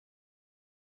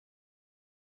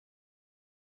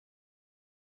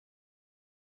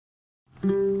I'm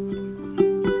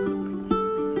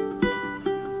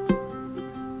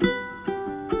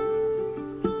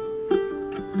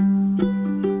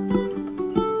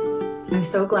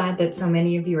so glad that so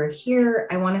many of you are here.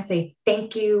 I want to say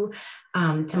thank you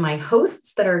to my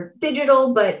hosts that are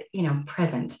digital, but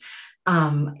present.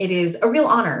 It is a real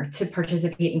honor to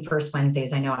participate in First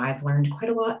Wednesdays. I know I've learned quite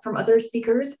a lot from other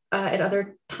speakers at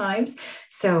other times.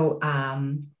 So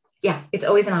yeah, it's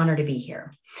always an honor to be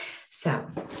here. So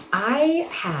I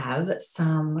have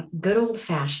some good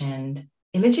old-fashioned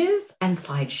images and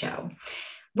slideshow.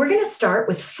 We're going to start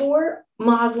with four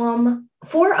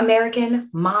American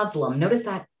Muslim, notice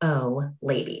that O,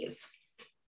 ladies.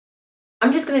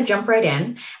 I'm just going to jump right in,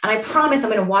 and I promise I'm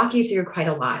going to walk you through quite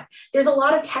a lot. There's a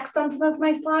lot of text on some of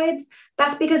my slides.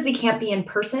 That's because we can't be in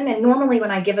person, and normally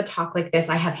when I give a talk like this,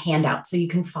 I have handouts so you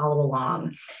can follow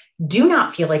along. Do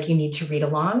not feel like you need to read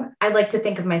along. I like to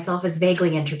think of myself as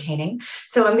vaguely entertaining,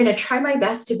 so I'm going to try my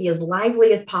best to be as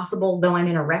lively as possible, though I'm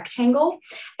in a rectangle,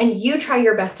 and you try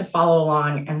your best to follow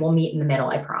along, and we'll meet in the middle,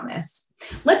 I promise.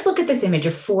 Let's look at this image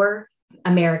of four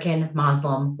American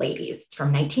Muslim ladies. It's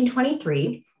from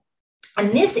 1923.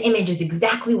 And this image is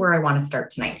exactly where I want to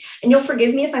start tonight. And you'll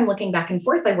forgive me if I'm looking back and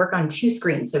forth. I work on two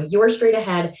screens, so you're straight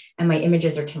ahead and my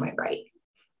images are to my right.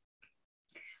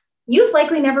 You've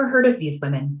likely never heard of these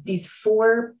women, these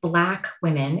four Black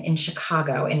women in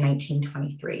Chicago in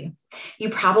 1923. You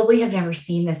probably have never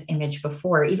seen this image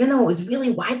before, even though it was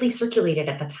really widely circulated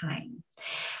at the time.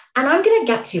 And I'm going to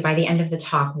get to, by the end of the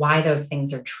talk, why those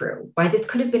things are true, why this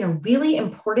could have been a really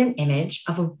important image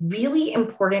of a really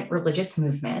important religious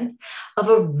movement, of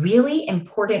a really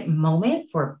important moment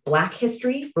for Black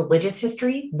history, religious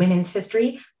history, women's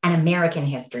history, and American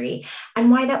history,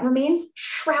 and why that remains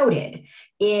shrouded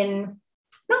in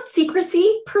not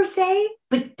secrecy per se,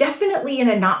 but definitely in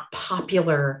a not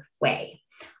popular way.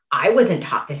 I wasn't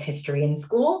taught this history in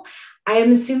school. I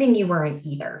am assuming you weren't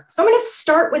either. So I'm going to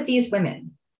start with these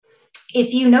women.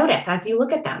 If you notice, as you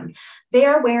look at them, they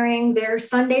are wearing their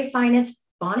Sunday finest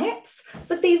bonnets,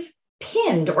 but they've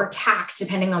pinned or tacked,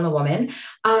 depending on the woman,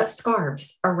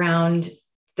 scarves around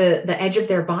the edge of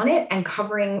their bonnet and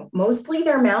covering mostly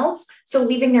their mouths, so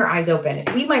leaving their eyes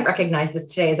open. We might recognize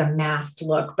this today as a masked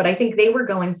look, but I think they were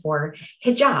going for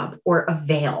hijab or a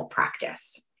veil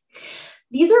practice.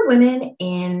 These are women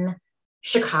in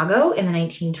Chicago in the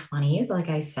 1920s, like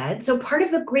I said. So part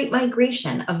of the Great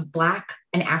Migration of Black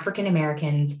and African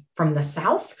Americans from the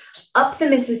South up the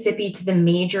Mississippi to the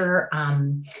major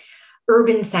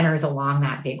urban centers along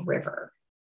that big river.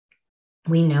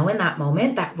 We know in that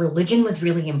moment that religion was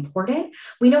really important.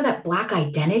 We know that Black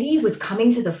identity was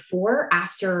coming to the fore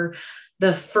after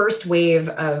the first wave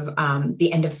of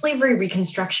the end of slavery,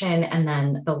 Reconstruction, and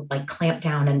then the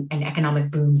clampdown and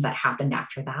economic booms that happened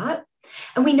after that.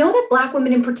 And we know that Black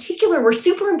women in particular were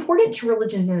super important to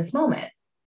religion in this moment.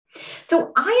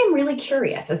 So I am really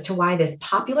curious as to why this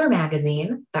popular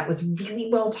magazine that was really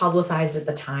well publicized at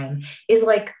the time is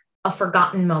like a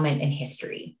forgotten moment in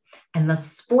history. And the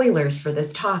spoilers for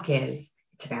this talk is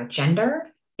it's about gender,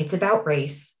 it's about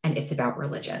race, and it's about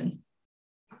religion.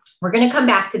 We're going to come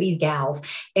back to these gals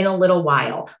in a little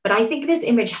while, but I think this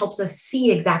image helps us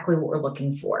see exactly what we're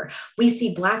looking for. We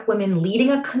see Black women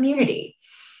leading a community,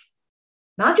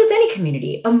 not just any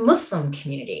community, a Muslim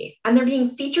community, and they're being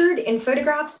featured in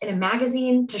photographs in a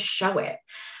magazine to show it.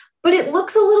 But it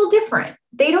looks a little different.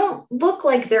 They don't look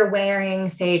like they're wearing,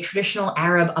 say, traditional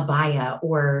Arab abaya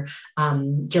or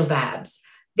jilbabs.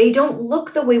 They don't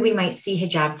look the way we might see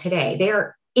hijab today. They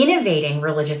are innovating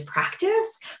religious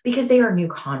practice because they are new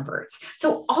converts.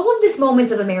 So all of these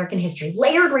moments of American history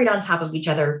layered right on top of each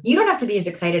other. You don't have to be as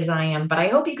excited as I am, but I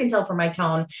hope you can tell from my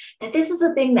tone that this is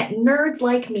a thing that nerds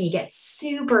like me get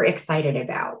super excited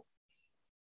about.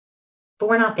 But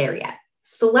we're not there yet.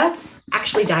 So let's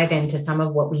actually dive into some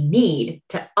of what we need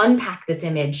to unpack this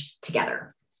image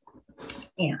together.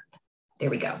 And there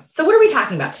we go. So what are we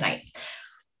talking about tonight?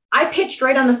 I pitched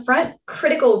right on the front,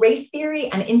 critical race theory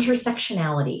and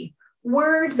intersectionality,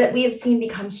 words that we have seen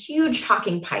become huge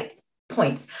talking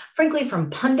points, frankly, from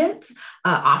pundits,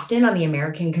 often on the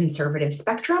American conservative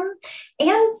spectrum,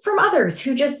 and from others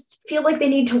who just feel like they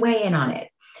need to weigh in on it.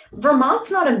 Vermont's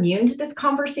not immune to this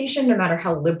conversation, no matter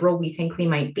how liberal we think we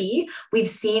might be. We've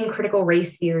seen critical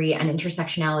race theory and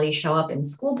intersectionality show up in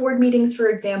school board meetings, for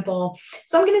example.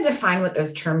 So I'm going to define what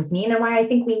those terms mean and why I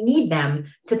think we need them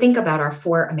to think about our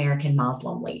four American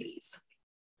Muslim ladies.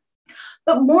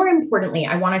 But more importantly,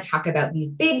 I want to talk about these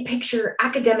big picture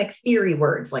academic theory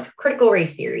words like critical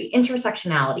race theory,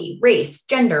 intersectionality, race,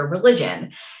 gender,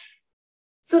 religion.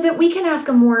 so that we can ask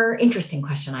a more interesting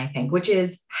question, I think, which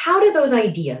is, how do those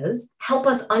ideas help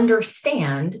us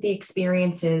understand the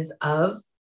experiences of,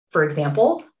 for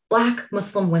example, Black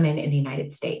Muslim women in the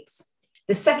United States?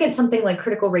 The second something like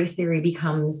critical race theory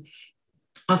becomes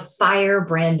a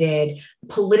fire-branded,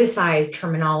 politicized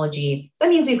terminology, that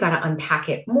means we've got to unpack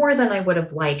it more than I would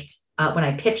have liked when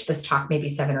I pitched this talk maybe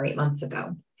 7 or 8 months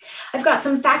ago. I've got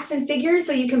some facts and figures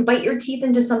so you can bite your teeth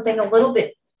into something a little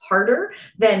bit harder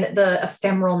than the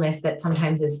ephemeralness that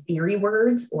sometimes is theory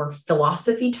words or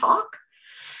philosophy talk.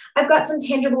 I've got some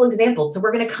tangible examples. So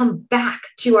we're going to come back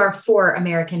to our 4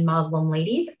 American Muslim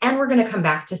ladies, and we're going to come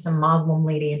back to some Muslim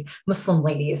ladies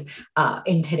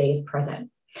in today's present.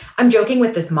 I'm joking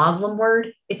with this Muslim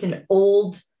word. It's an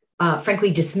old,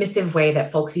 frankly, dismissive way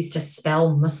that folks used to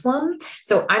spell Muslim.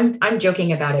 So I'm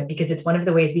joking about it because it's one of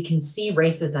the ways we can see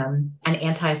racism and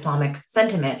anti-Islamic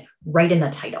sentiment right in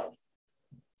the title.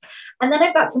 And then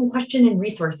I've got some question and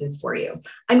resources for you.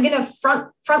 I'm going to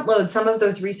front load some of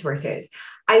those resources.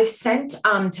 I've sent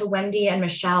to Wendy and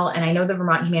Michelle, and I know the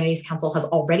Vermont Humanities Council has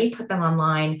already put them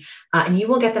online, and you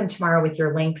will get them tomorrow with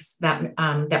your links that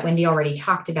Wendy already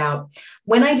talked about.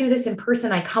 When I do this in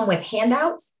person, I come with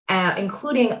handouts,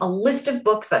 including a list of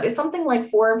books that is something like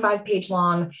 4 and 5 page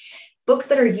long, books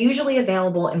that are usually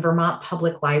available in Vermont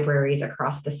public libraries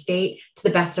across the state, to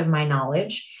the best of my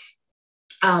knowledge.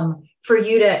 For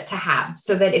you to have,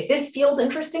 so that if this feels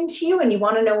interesting to you and you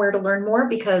want to know where to learn more,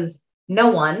 because no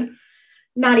one,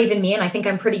 not even me, and I think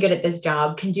I'm pretty good at this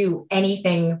job, can do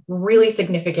anything really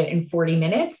significant in 40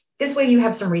 minutes. This way you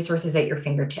have some resources at your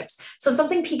fingertips. So if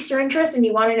something piques your interest and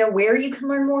you want to know where you can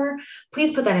learn more,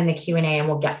 please put that in the Q&A and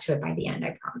we'll get to it by the end,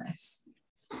 I promise.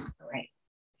 All right,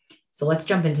 so let's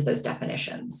jump into those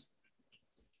definitions.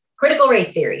 Critical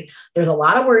race theory. There's a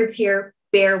lot of words here.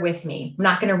 Bear with me. I'm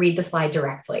not going to read the slide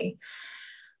directly.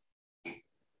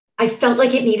 I felt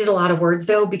like it needed a lot of words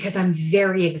though, because I'm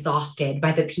very exhausted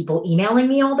by the people emailing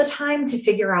me all the time to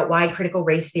figure out why critical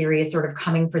race theory is sort of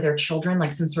coming for their children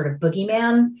like some sort of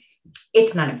boogeyman.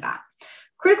 It's none of that.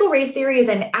 Critical race theory is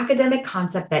an academic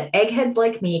concept that eggheads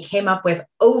like me came up with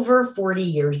over 40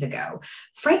 years ago.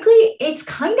 Frankly, it's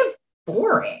kind of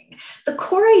boring. The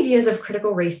core ideas of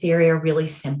critical race theory are really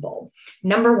simple.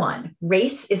 Number 1,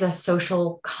 race is a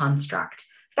social construct.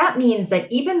 That means that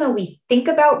even though we think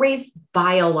about race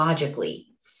biologically,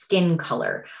 skin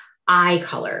color, eye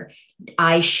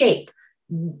shape,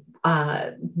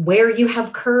 where you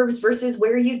have curves versus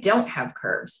where you don't have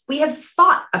curves, we have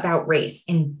thought about race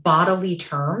in bodily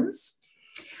terms.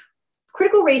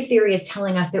 Critical race theory is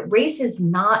telling us that race is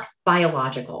not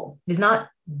biological, it is not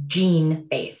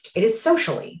gene-based, it is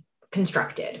socially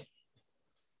constructed.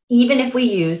 Even if we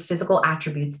use physical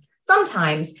attributes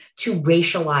sometimes to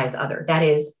racialize other, that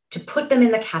is, to put them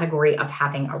in the category of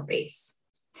having a race.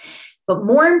 But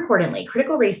more importantly,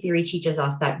 critical race theory teaches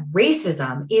us that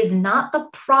racism is not the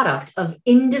product of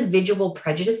individual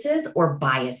prejudices or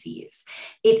biases.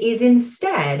 It is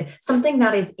instead something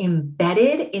that is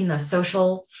embedded in the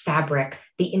social fabric,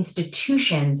 the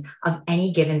institutions of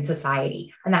any given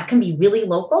society. And that can be really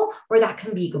local or that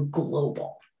can be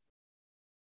global.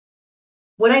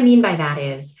 What I mean by that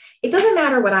is, it doesn't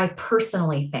matter what I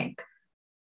personally think.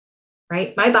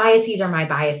 Right? My biases are my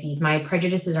biases, my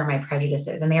prejudices are my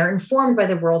prejudices, and they are informed by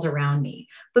the world around me.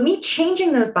 But me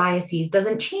changing those biases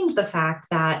doesn't change the fact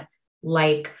that,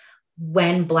 like,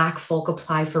 when Black folk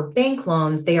apply for bank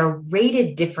loans, they are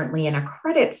rated differently in a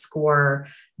credit score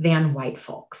than white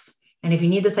folks. And if you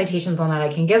need the citations on that,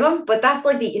 I can give them, but that's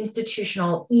like the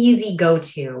institutional easy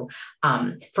go-to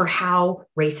for how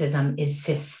racism is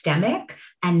systemic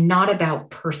and not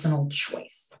about personal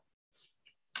choice.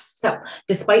 So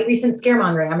despite recent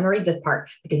scaremongering, I'm going to read this part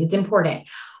because it's important.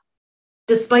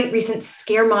 Despite recent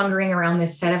scaremongering around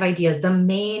this set of ideas, the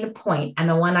main point, and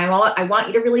the one I want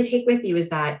you to really take with you, is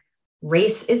that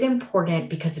race is important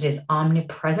because it is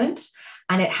omnipresent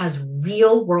and it has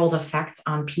real world effects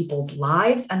on people's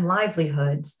lives and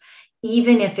livelihoods,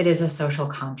 even if it is a social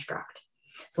construct.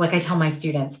 So like I tell my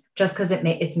students, just because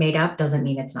it's made up doesn't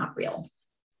mean it's not real.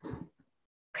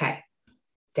 Okay,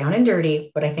 down and dirty,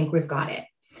 but I think we've got it.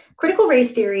 Critical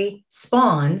race theory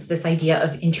spawns this idea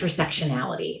of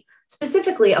intersectionality.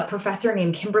 Specifically, a professor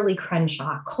named Kimberly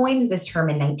Crenshaw coins this term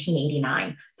in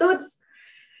 1989. So it's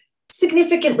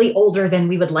significantly older than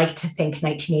we would like to think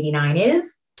 1989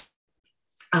 is.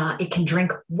 It can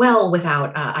drink well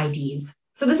without IDs.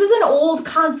 So this is an old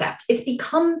concept. It's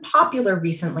become popular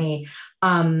recently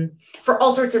for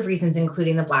all sorts of reasons,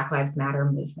 including the Black Lives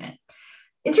Matter movement.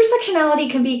 Intersectionality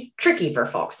can be tricky for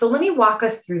folks. So let me walk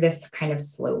us through this kind of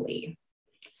slowly.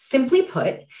 Simply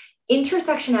put,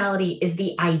 Intersectionality is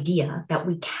the idea that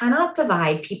we cannot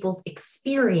divide people's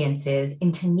experiences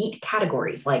into neat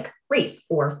categories like race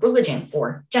or religion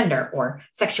or gender or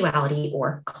sexuality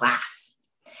or class.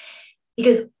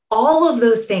 Because all of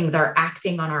those things are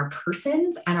acting on our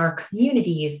persons and our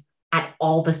communities at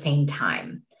all the same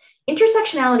time.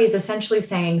 Intersectionality is essentially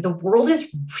saying the world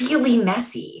is really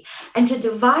messy, and to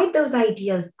divide those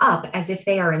ideas up as if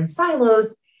they are in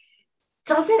silos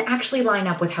doesn't actually line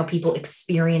up with how people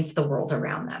experience the world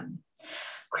around them.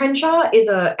 Crenshaw is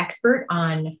an expert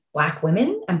on Black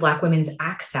women and Black women's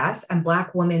access and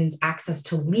Black women's access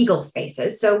to legal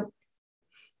spaces. So,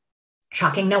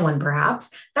 shocking no one, perhaps,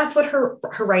 that's what her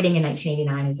writing in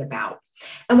 1989 is about.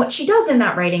 And what she does in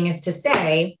that writing is to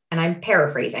say, and I'm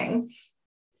paraphrasing,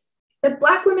 that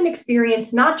Black women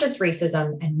experience not just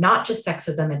racism and not just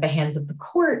sexism at the hands of the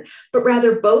court, but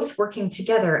rather both working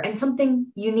together and something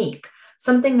unique,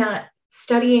 something that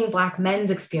studying Black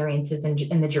men's experiences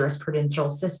in the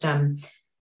jurisprudential system,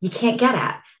 you can't get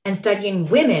at. And studying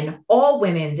women, all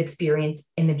women's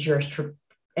experience in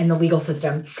the legal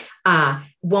system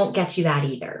won't get you that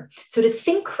either. So to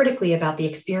think critically about the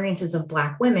experiences of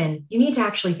Black women, you need to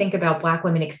actually think about Black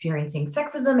women experiencing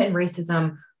sexism and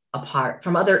racism apart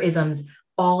from other isms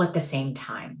all at the same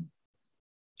time.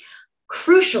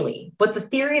 Crucially, what the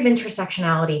theory of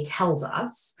intersectionality tells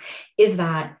us is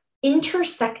that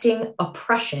intersecting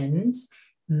oppressions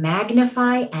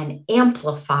magnify and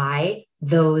amplify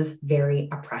those very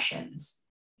oppressions.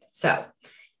 So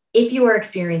if you are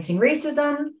experiencing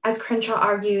racism, as Crenshaw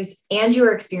argues, and you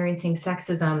are experiencing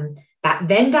sexism, that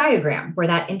Venn diagram where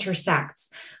that intersects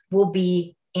will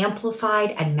be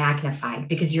amplified and magnified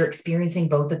because you're experiencing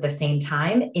both at the same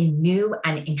time in new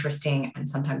and interesting and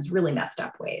sometimes really messed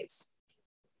up ways.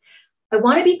 I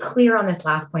want to be clear on this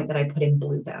last point that I put in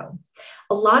blue, though.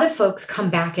 A lot of folks come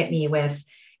back at me with,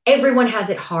 everyone has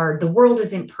it hard, the world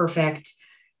isn't perfect,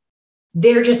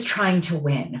 they're just trying to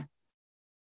win.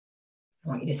 I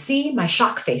want you to see my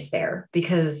shock face there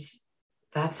because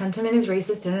that sentiment is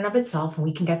racist in and of itself, and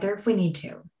we can get there if we need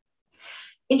to.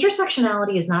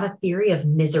 Intersectionality is not a theory of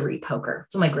misery poker.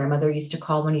 That's what my grandmother used to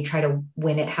call when you try to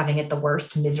win it, having it the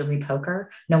worst, misery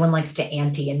poker. No one likes to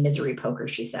ante in misery poker,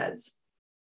 she says.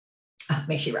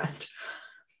 May she rest.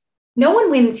 No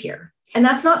one wins here. And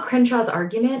that's not Crenshaw's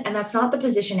argument, and that's not the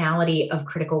positionality of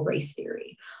critical race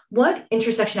theory. What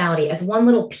intersectionality, as one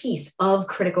little piece of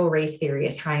critical race theory,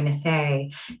 is trying to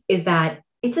say is that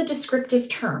it's a descriptive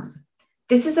term.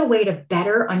 This is a way to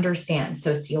better understand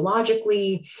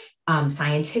sociologically,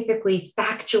 scientifically,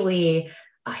 factually,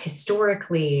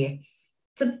 historically.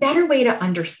 It's a better way to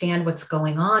understand what's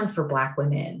going on for Black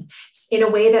women in a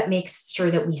way that makes sure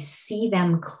that we see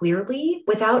them clearly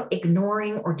without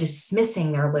ignoring or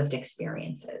dismissing their lived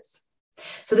experiences.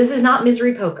 So this is not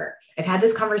misery poker. I've had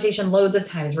this conversation loads of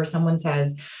times where someone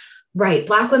says, right,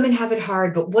 Black women have it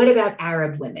hard, but what about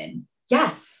Arab women?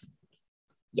 Yes.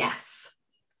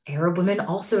 Arab women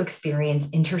also experience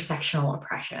intersectional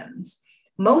oppressions.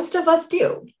 Most of us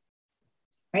do.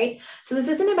 Right? So this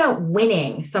isn't about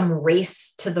winning some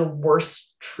race to the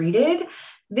worst treated.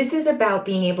 This is about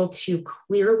being able to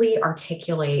clearly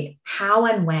articulate how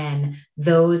and when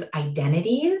those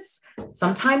identities,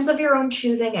 sometimes of your own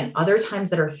choosing and other times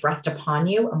that are thrust upon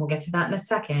you, and we'll get to that in a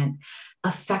second,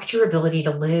 affect your ability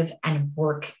to live and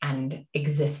work and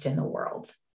exist in the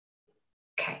world.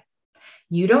 Okay.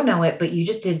 You don't know it, but you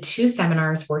just did 2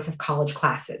 seminars worth of college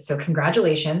classes. So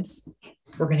congratulations.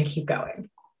 We're going to keep going.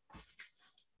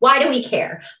 Why do we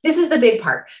care? This is the big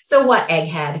part. So what,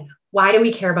 egghead? Why do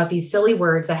we care about these silly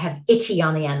words that have itchy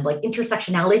on the end, like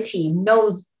intersectionality,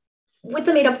 knows what's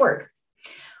a made-up word?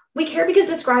 We care because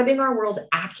describing our world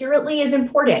accurately is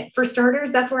important. For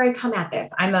starters, that's where I come at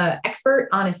this. I'm an expert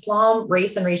on Islam,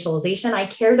 race, and racialization. I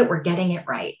care that we're getting it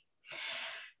right.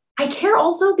 I care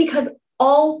also because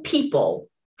all people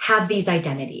have these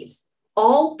identities.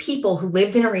 All people who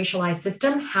lived in a racialized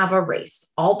system have a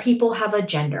race. All people have a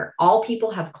gender. All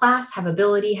people have class, have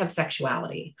ability, have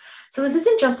sexuality. So this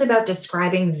isn't just about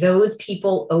describing those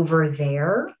people over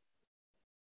there.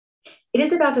 It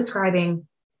is about describing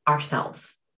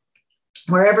ourselves,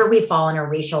 wherever we fall in a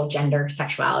racial, gender,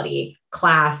 sexuality,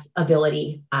 class,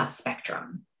 ability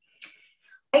spectrum.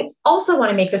 I also want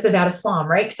to make this about Islam,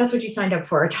 right? Because that's what you signed up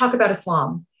for. Talk about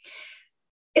Islam.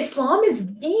 Islam is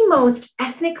the most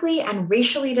ethnically and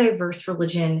racially diverse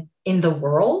religion in the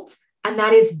world, and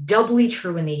that is doubly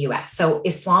true in the US. So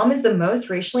Islam is the most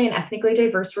racially and ethnically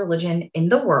diverse religion in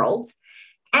the world,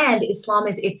 and Islam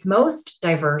is its most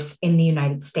diverse in the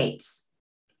United States.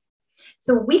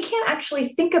 So we can't actually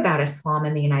think about Islam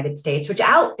in the United States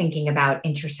without thinking about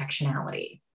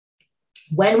intersectionality.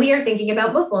 When we are thinking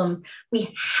about Muslims,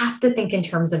 we have to think in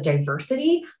terms of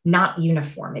diversity, not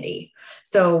uniformity.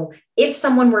 So if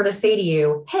someone were to say to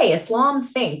you, hey, Islam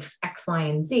thinks X, Y,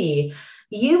 and Z,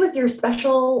 you with your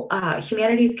special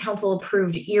Humanities Council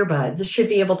approved earbuds should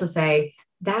be able to say,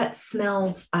 that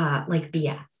smells like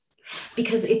BS,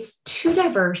 because it's too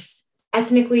diverse,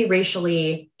 ethnically,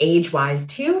 racially, age-wise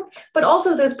too, but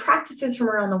also those practices from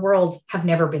around the world have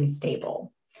never been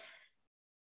stable.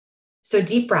 So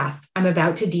deep breath, I'm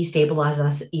about to destabilize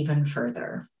us even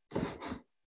further.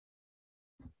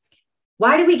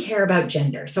 Why do we care about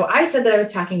gender? So I said that I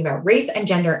was talking about race and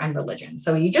gender and religion.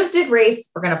 So you just did race.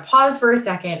 We're going to pause for a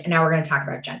second, and now we're going to talk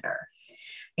about gender.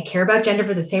 I care about gender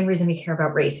for the same reason we care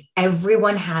about race.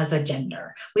 Everyone has a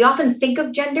gender. We often think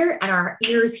of gender and our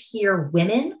ears hear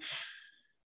women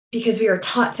because we are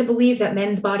taught to believe that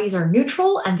men's bodies are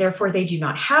neutral and therefore they do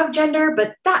not have gender.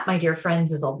 But that, my dear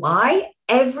friends, is a lie.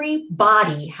 Every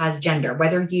body has gender,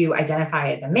 whether you identify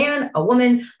as a man, a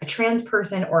woman, a trans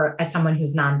person, or as someone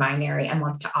who's non-binary and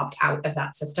wants to opt out of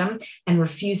that system and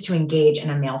refuse to engage in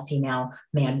a male-female,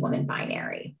 man-woman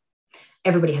binary.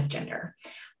 Everybody has gender.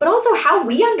 But also how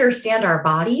we understand our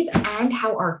bodies and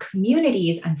how our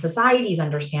communities and societies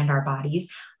understand our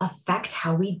bodies affect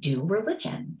how we do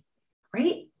religion,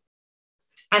 right?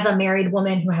 As a married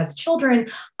woman who has children,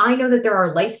 I know that there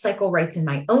are life cycle rights in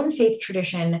my own faith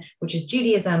tradition, which is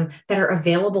Judaism, that are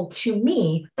available to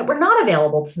me that were not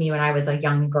available to me when I was a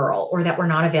young girl, or that were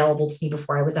not available to me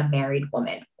before I was a married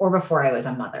woman or before I was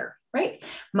a mother, right?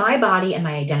 My body and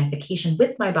my identification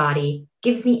with my body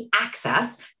gives me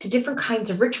access to different kinds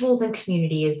of rituals and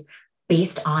communities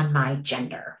based on my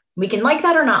gender. We can like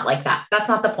that or not like that. That's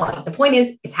not the point. The point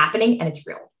is it's happening and it's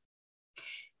real.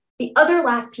 The other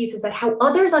last piece is that how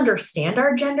others understand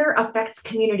our gender affects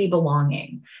community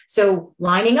belonging. So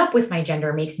lining up with my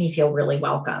gender makes me feel really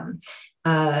welcome.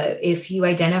 If you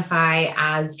identify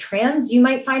as trans, you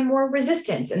might find more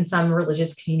resistance in some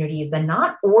religious communities than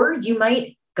not, or you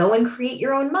might go and create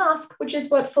your own mosque, which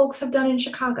is what folks have done in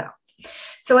Chicago.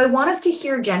 So I want us to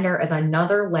hear gender as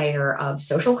another layer of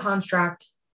social construct,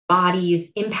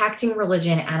 bodies, impacting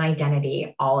religion and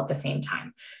identity all at the same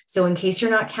time. So in case you're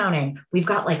not counting, we've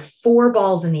got like 4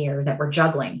 balls in the air that we're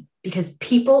juggling because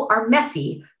people are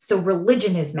messy. So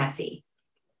religion is messy.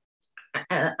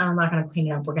 I'm not going to clean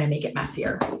it up. We're going to make it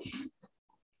messier.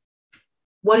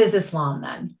 What is Islam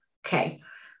then? Okay.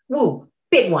 Woo,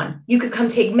 big one. You could come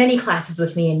take many classes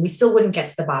with me and we still wouldn't get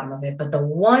to the bottom of it. But the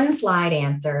one slide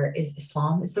answer is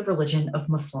Islam is the religion of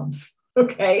Muslims.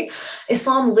 Okay.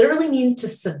 Islam literally means to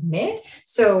submit.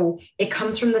 So it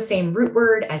comes from the same root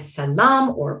word as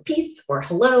salam or peace or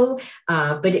hello,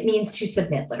 but it means to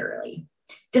submit literally.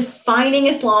 Defining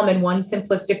Islam in one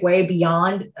simplistic way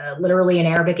beyond literally in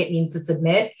Arabic, it means to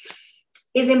submit,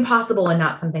 is impossible and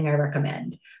not something I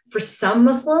recommend. For some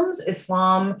Muslims,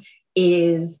 Islam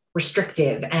is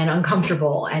restrictive and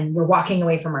uncomfortable, and we're walking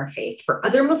away from our faith. For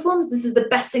other Muslims, this is the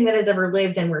best thing that has ever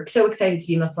lived, and we're so excited to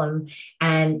be Muslim,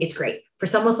 and it's great. For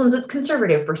some Muslims, it's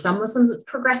conservative. For some Muslims, it's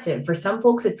progressive. For some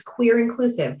folks, it's queer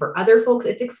inclusive. For other folks,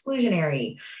 it's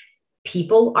exclusionary.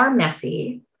 People are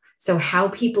messy, so how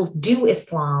people do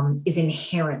Islam is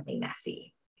inherently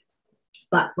messy.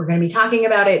 But we're going to be talking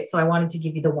about it, so I wanted to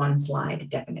give you the one slide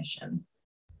definition.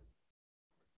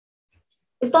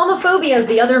 Islamophobia is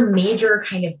the other major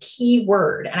kind of key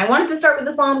word. And I wanted to start with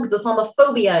Islam because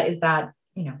Islamophobia is that,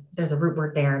 there's a root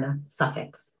word there and a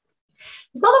suffix.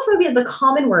 Islamophobia is the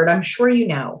common word, I'm sure you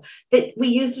know, that we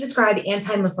use to describe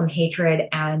anti-Muslim hatred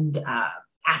and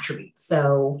attributes.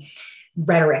 So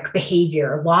rhetoric,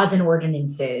 behavior, laws and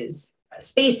ordinances,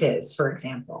 spaces, for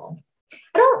example.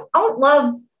 I don't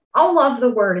love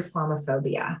the word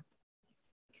Islamophobia.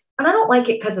 And I don't like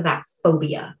it because of that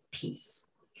phobia piece.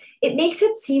 It makes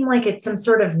it seem like it's some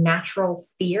sort of natural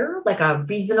fear, like a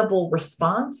reasonable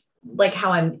response, like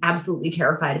how I'm absolutely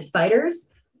terrified of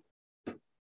spiders,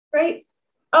 right?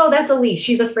 Oh, that's Ilyse.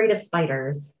 She's afraid of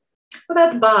spiders. Oh,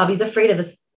 that's Bob. He's afraid of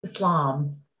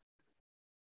Islam.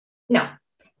 No,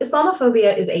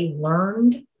 Islamophobia is a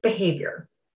learned behavior.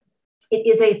 It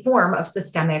is a form of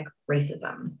systemic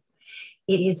racism.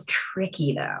 It is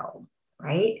tricky though.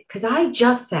 Right? Because I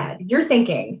just said, you're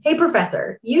thinking, hey,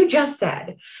 professor, you just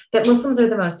said that Muslims are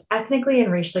the most ethnically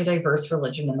and racially diverse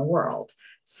religion in the world.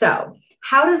 So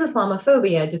how does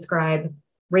Islamophobia describe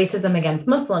racism against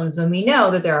Muslims when we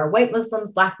know that there are white Muslims,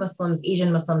 Black Muslims,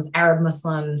 Asian Muslims, Arab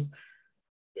Muslims,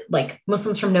 like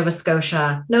Muslims from Nova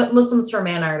Scotia, no Muslims from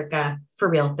Antarctica? For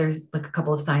real, there's like a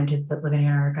couple of scientists that live in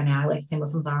Antarctica now. I like to say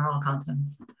Muslims are on all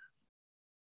continents.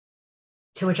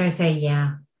 To which I say,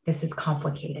 yeah, this is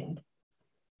complicated.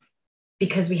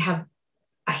 Because we have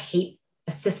a hate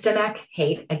a systemic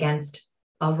hate against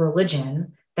a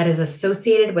religion that is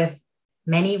associated with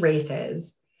many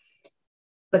races.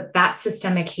 But that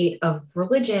systemic hate of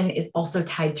religion is also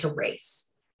tied to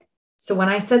race. So when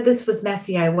I said this was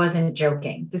messy, I wasn't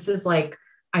joking. This is like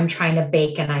I'm trying to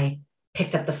bake and I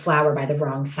picked up the flour by the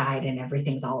wrong side and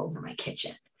everything's all over my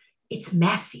kitchen. It's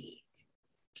messy.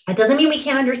 It doesn't mean we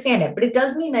can't understand it, but it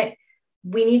does mean that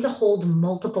we need to hold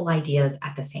multiple ideas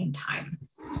at the same time.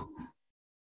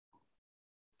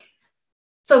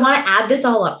 So I want to add this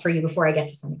all up for you before I get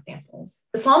to some examples.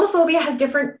 Islamophobia has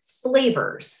different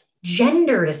flavors.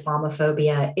 Gendered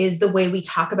Islamophobia is the way we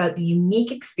talk about the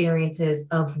unique experiences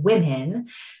of women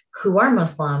who are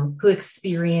Muslim who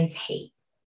experience hate.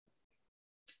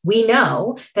 We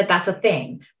know that that's a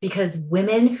thing because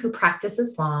women who practice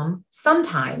Islam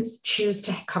sometimes choose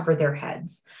to cover their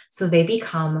heads. So they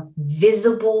become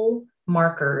visible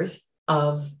markers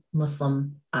of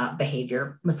Muslim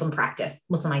behavior, Muslim practice,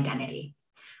 Muslim identity,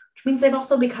 which means they've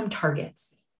also become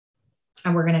targets.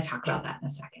 And we're going to talk about that in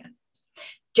a second.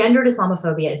 Gendered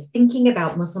Islamophobia is thinking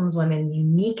about Muslim women's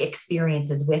unique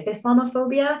experiences with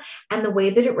Islamophobia and the way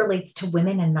that it relates to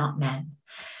women and not men.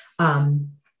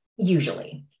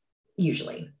 Usually.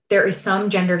 There is some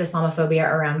gendered Islamophobia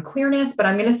around queerness, but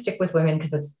I'm going to stick with women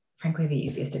because it's frankly the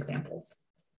easiest examples.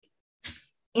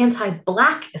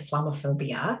 Anti-Black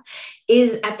Islamophobia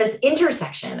is at this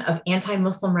intersection of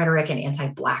anti-Muslim rhetoric and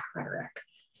anti-Black rhetoric.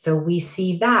 So we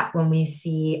see that when we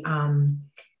see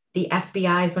the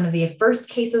FBI's, one of the first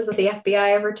cases that the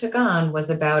FBI ever took on was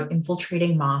about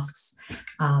infiltrating mosques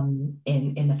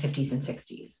in the 50s and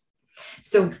 60s.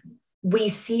 So we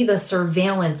see the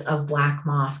surveillance of Black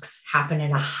mosques happen at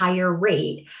a higher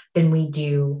rate than we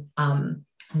do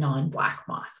non-Black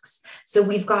mosques. So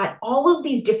we've got all of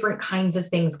these different kinds of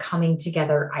things coming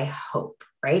together, I hope,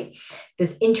 right?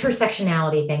 This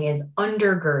intersectionality thing is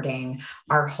undergirding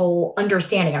our whole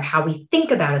understanding of how we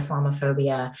think about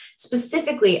Islamophobia,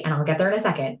 specifically, and I'll get there in a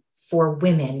second, for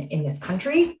women in this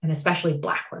country, and especially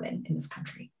Black women in this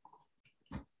country.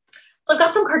 So I've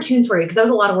got some cartoons for you because that was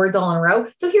a lot of words all in a row.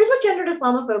 So here's what gendered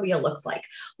Islamophobia looks like.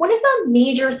 One of the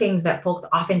major things that folks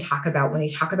often talk about when they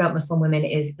talk about Muslim women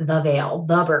is the veil,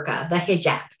 the burqa, the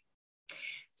hijab.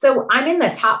 So I'm in the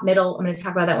top middle. I'm going to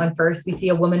talk about that one first. We see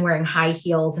a woman wearing high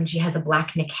heels and she has a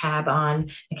black niqab on,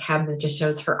 niqab that just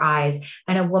shows her eyes,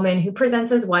 and a woman who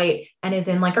presents as white and is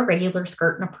in like a regular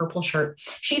skirt and a purple shirt.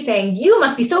 She's saying, you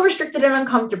must be so restricted and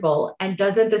uncomfortable. And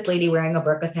doesn't this lady wearing a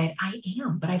burqa say, I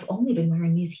am, but I've only been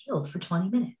wearing these heels for 20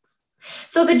 minutes.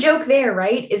 So the joke there,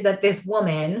 right, is that this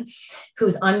woman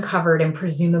who's uncovered and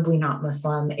presumably not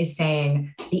Muslim is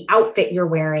saying, the outfit you're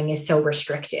wearing is so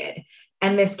restricted.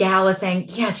 And this gal is saying,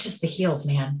 yeah, it's just the heels,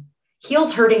 man.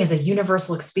 Heels hurting is a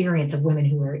universal experience of women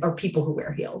who wear, or people who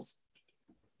wear heels.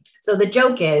 So the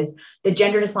joke is the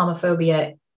gendered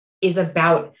Islamophobia is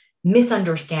about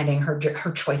misunderstanding her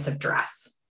choice of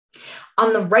dress.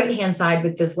 On the right-hand side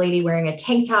with this lady wearing a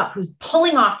tank top who's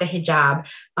pulling off the hijab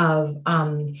of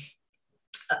a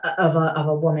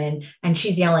woman, and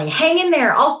she's yelling, hang in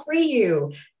there, I'll free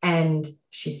you. And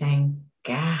she's saying,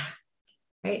 gah,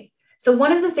 right? So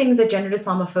one of the things that gendered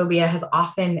Islamophobia has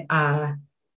often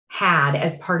had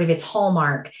as part of its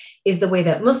hallmark is the way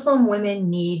that Muslim women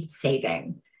need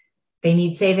saving. They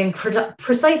need saving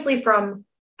precisely from,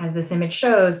 as this image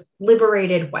shows,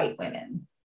 liberated white women.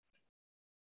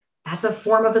 That's a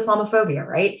form of Islamophobia,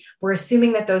 right? We're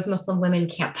assuming that those Muslim women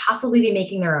can't possibly be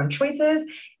making their own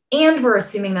choices, and we're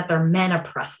assuming that their men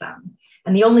oppress them.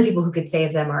 And the only people who could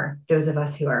save them are those of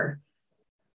us who are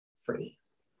free.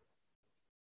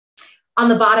 On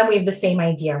the bottom, we have the same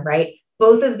idea, right?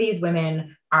 Both of these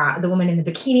women, the woman in the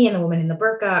bikini and the woman in the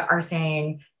burqa, are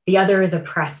saying the other is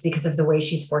oppressed because of the way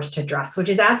she's forced to dress, which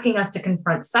is asking us to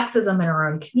confront sexism in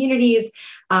our own communities,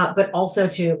 but also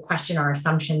to question our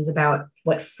assumptions about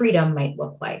what freedom might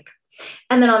look like.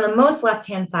 And then on the most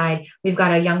left-hand side, we've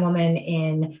got a young woman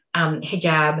in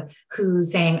hijab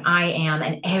who's saying, I am,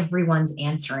 and everyone's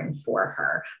answering for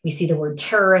her. We see the word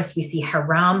terrorist. We see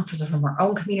haram from her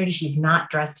own community. She's not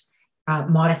dressed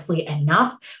modestly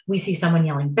enough. We see someone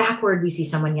yelling backward. We see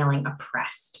someone yelling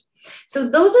oppressed. So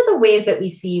those are the ways that we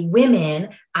see women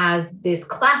as this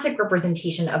classic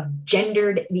representation of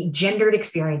the gendered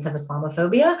experience of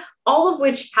Islamophobia, all of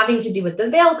which having to do with the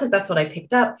veil, because that's what I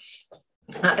picked up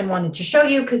and wanted to show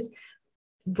you, because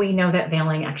we know that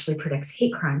veiling actually predicts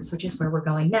hate crimes, which is where we're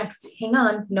going next. Hang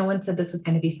on. No one said this was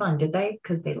going to be fun, did they?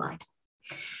 Because they lied.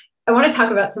 I want to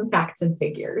talk about some facts and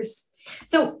figures.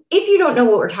 So if you don't know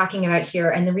what we're talking about here,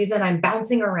 and the reason I'm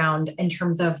bouncing around in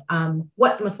terms of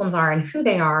what Muslims are and who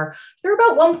they are, there are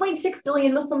about 1.6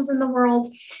 billion Muslims in the world.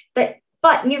 That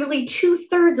but nearly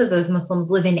 2/3 of those Muslims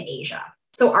live in Asia.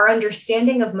 So our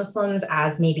understanding of Muslims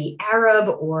as maybe Arab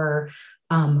or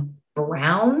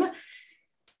brown,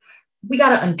 we got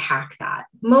to unpack that.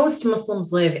 Most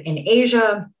Muslims live in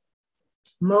Asia.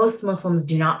 Most Muslims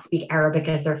do not speak Arabic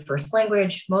as their first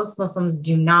language. Most Muslims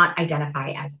do not identify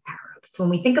as Arab. So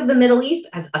when we think of the Middle East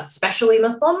as especially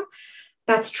Muslim,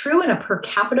 that's true in a per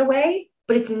capita way,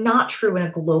 but it's not true in a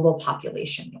global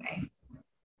population way.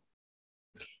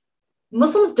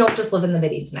 Muslims don't just live in the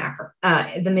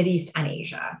Mideast and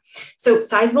Asia. So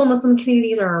sizable Muslim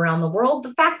communities are around the world.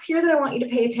 The facts here that I want you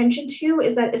to pay attention to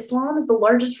is that Islam is the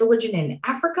largest religion in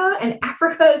Africa, and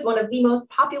Africa is one of the most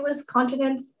populous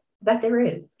continents that there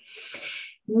is.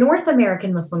 North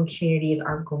American Muslim communities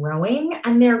are growing,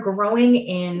 and they're growing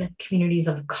in communities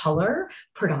of color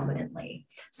predominantly.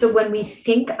 So when we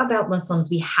think about Muslims,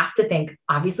 we have to think,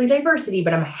 obviously, diversity,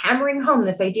 but I'm hammering home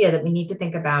this idea that we need to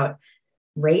think about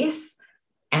race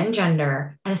and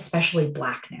gender, and especially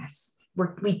Blackness.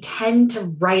 We tend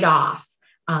to write off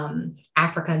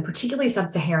Africa, and particularly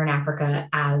sub-Saharan Africa,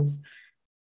 as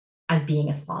being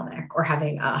Islamic or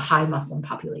having a high Muslim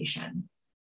population.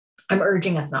 I'm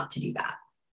urging us not to do that.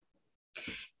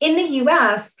 In the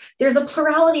US, there's a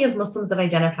plurality of Muslims that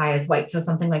identify as white, so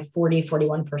something like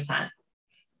 41%.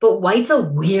 But white's a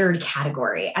weird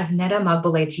category, as Neda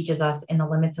Magbole teaches us in The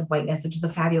Limits of Whiteness, which is a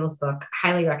fabulous book,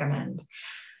 highly recommend.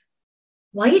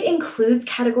 White includes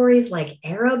categories like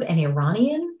Arab and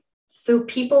Iranian, so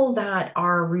people that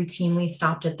are routinely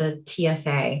stopped at the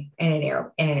TSA in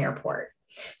an airport.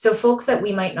 So folks that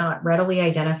we might not readily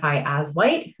identify as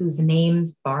white, whose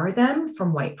names bar them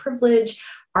from white privilege,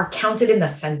 are counted in the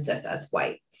census as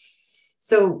white.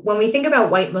 So when we think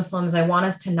about white Muslims, I want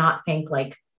us to not think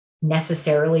like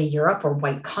necessarily Europe or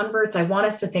white converts. I want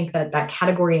us to think that that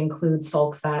category includes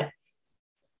folks that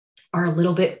are a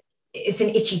little bit, it's an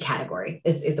itchy category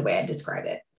is the way I describe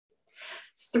it.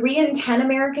 3 in 10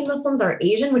 American Muslims are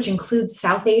Asian, which includes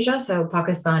South Asia, so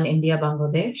Pakistan, India,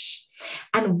 Bangladesh.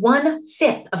 And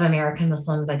 1/5 of American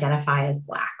Muslims identify as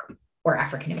Black or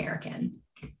African American.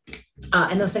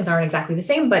 And those things aren't exactly the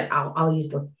same, but I'll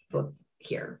use both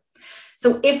here.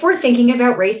 So if we're thinking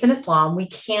about race and Islam, we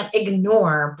can't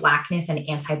ignore Blackness and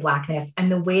anti-Blackness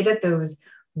and the way that those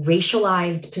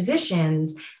racialized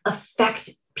positions affect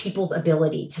people's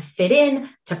ability to fit in,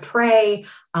 to pray,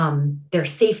 their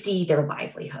safety, their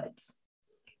livelihoods.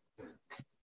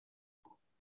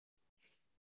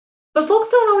 But folks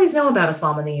don't always know about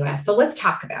Islam in the US, so let's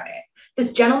talk about it.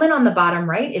 This gentleman on the bottom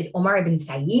right is Omar ibn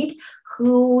Said,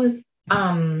 who's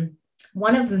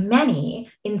one of many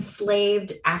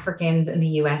enslaved Africans in the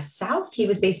US South. He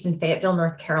was based in Fayetteville,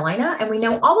 North Carolina, and we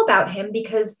know all about him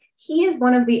because he is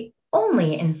one of the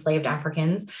only enslaved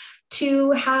Africans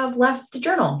to have left a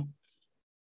journal.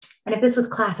 And if this was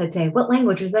class, I'd say, what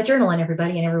language was that journal in,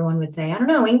 everybody? And everyone would say, I don't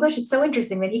know, English. It's so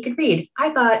interesting that he could read.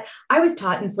 I was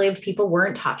taught enslaved people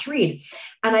weren't taught to read.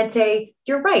 And I'd say,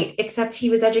 you're right, except he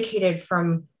was educated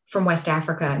from West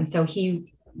Africa. And so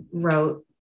he wrote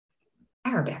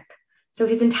Arabic. So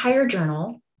his entire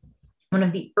journal, one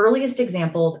of the earliest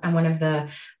examples and one of the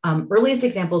earliest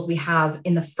examples we have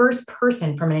in the first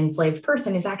person from an enslaved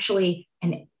person is actually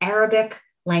an Arabic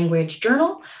language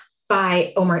journal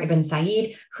by Omar ibn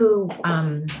Said, who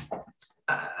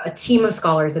a team of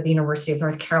scholars at the University of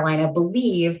North Carolina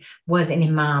believe was an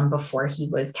imam before he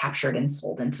was captured and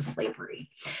sold into slavery.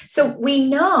 So we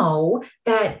know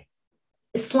that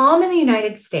Islam in the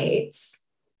United States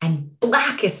and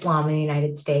Black Islam in the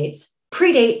United States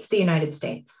predates the United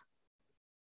States.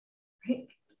 Right?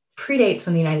 Predates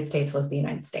when the United States was the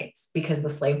United States, because the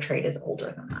slave trade is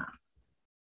older than that.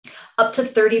 Up to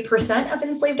 30% of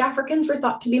enslaved Africans were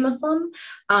thought to be Muslim,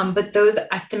 but those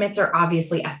estimates are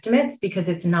obviously estimates because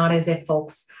it's not as if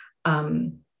folks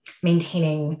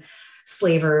maintaining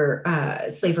slaver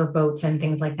boats and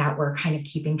things like that were kind of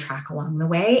keeping track along the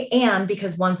way. And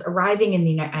because once arriving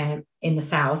in the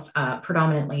South,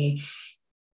 predominantly,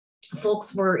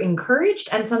 folks were encouraged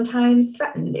and sometimes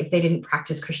threatened if they didn't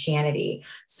practice Christianity.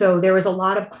 So there was a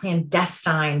lot of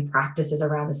clandestine practices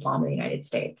around Islam in the United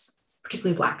States,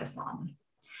 particularly Black Islam.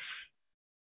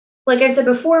 Like I've said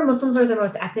before, Muslims are the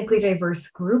most ethnically diverse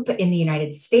group in the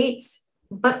United States,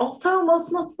 but also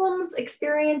most Muslims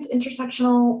experience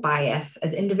intersectional bias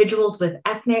as individuals with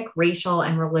ethnic, racial,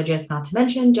 and religious, not to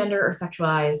mention gender or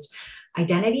sexualized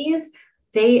identities.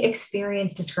 They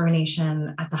experience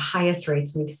discrimination at the highest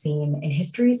rates we've seen in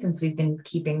history since we've been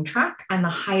keeping track, and the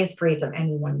highest rates of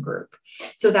any one group.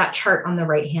 So that chart on the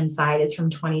right-hand side is from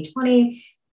 2020.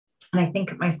 And I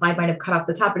think my slide might have cut off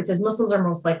the top, but it says Muslims are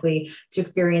most likely to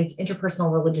experience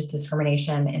interpersonal religious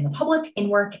discrimination in the public, in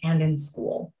work, and in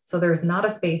school. So there's not a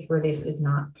space where this is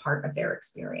not part of their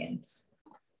experience,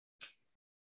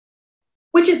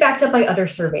 which is backed up by other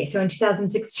surveys. So in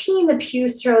 2016, the Pew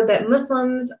showed that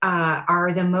Muslims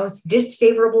are the most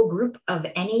disfavorable group of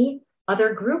any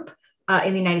other group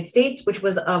in the United States, which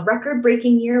was a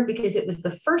record-breaking year because it was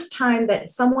the first time that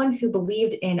someone who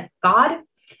believed in God,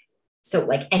 so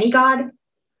like any God,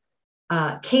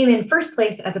 came in first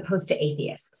place as opposed to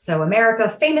atheists. So America,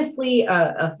 famously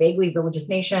a vaguely religious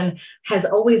nation, has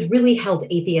always really held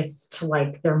atheists to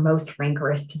like their most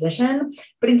rancorous position.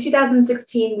 But in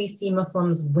 2016, we see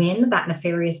Muslims win that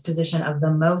nefarious position of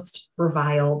the most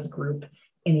reviled group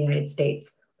in the United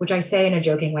States, which I say in a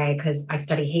joking way because I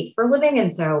study hate for a living.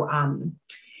 And so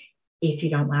if you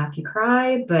don't laugh, you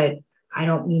cry, but I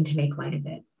don't mean to make light of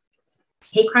it.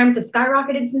 Hate crimes have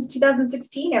skyrocketed since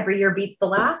 2016. Every year beats the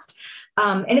last.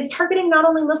 And it's targeting not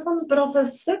only Muslims, but also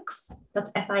Sikhs.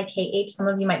 That's S-I-K-H. Some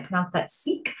of you might pronounce that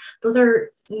Sikh. Those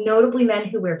are notably men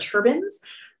who wear turbans,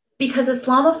 because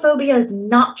Islamophobia is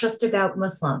not just about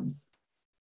Muslims.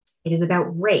 It is about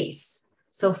race.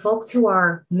 So folks who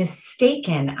are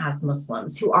mistaken as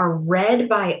Muslims, who are read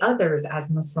by others as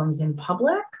Muslims in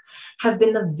public, have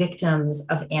been the victims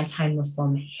of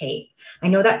anti-Muslim hate. I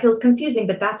know that feels confusing,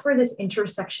 but that's where this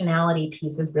intersectionality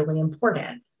piece is really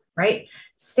important, right?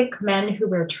 Sikh men who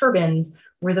wear turbans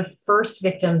were the first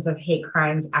victims of hate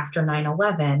crimes after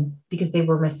 9/11 because they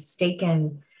were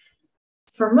mistaken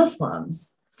for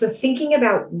Muslims. So thinking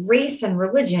about race and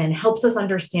religion helps us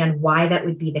understand why that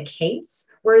would be the case.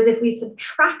 Whereas if we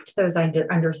subtract those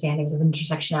understandings of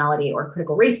intersectionality or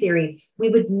critical race theory, we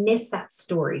would miss that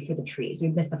story for the trees.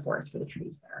 We'd miss the forest for the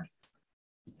trees there.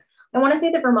 I want to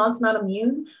say that Vermont's not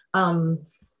immune. I'm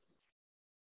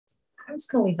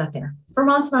just going to leave that there.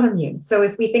 Vermont's not immune. So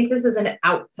if we think this is an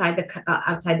outside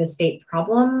the state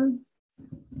problem,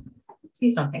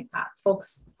 please don't think that.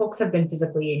 Folks have been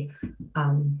physically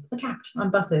attacked on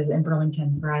buses in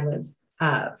Burlington, where I live,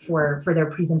 for their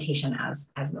presentation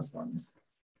as Muslims.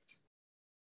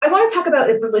 I want to talk about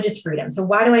religious freedom. So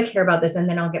why do I care about this? And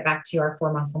then I'll get back to our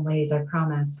 4 Muslim ladies, I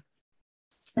promise.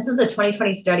 This is a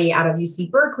 2020 study out of UC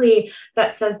Berkeley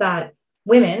that says that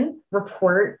women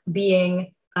report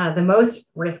being the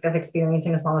most risk of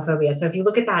experiencing Islamophobia. So if you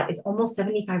look at that, it's almost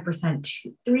 75%,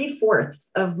 3/4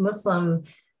 of Muslim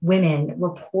women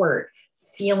report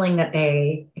feeling that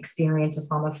they experience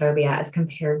Islamophobia as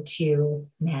compared to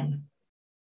men.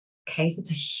 Okay, so it's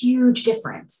a huge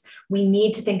difference. We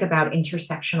need to think about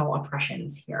intersectional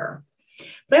oppressions here.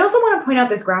 But I also want to point out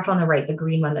this graph on the right, the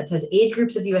green one, that says age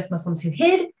groups of US Muslims who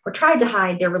hid or tried to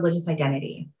hide their religious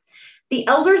identity. The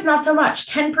elders, not so much.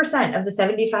 10% of the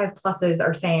 75 pluses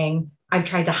are saying, I've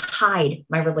tried to hide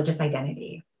my religious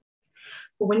identity.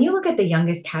 But when you look at the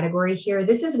youngest category here,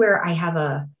 this is where I have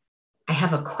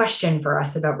a question for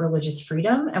us about religious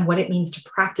freedom and what it means to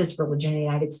practice religion in the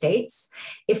United States.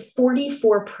 If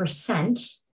 44%,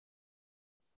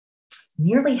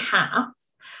 nearly half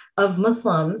of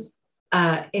Muslims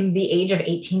in the age of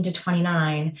 18 to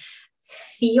 29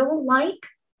 feel like,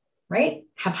 right,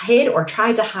 have hid or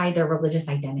tried to hide their religious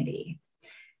identity,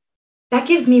 that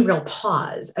gives me real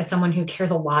pause as someone who cares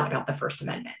a lot about the First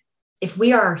Amendment. If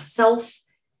we are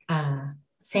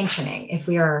sanctioning, if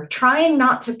we are trying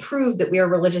not to prove that we are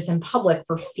religious in public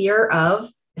for fear of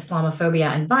Islamophobia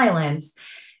and violence,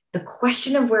 the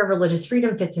question of where religious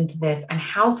freedom fits into this and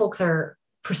how folks are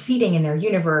proceeding in their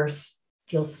universe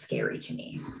feels scary to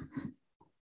me.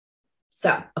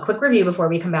 So a quick review before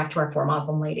we come back to our 4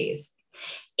 Muslim ladies.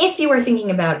 If you are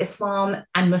thinking about Islam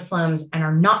and Muslims and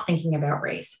are not thinking about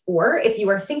race, or if you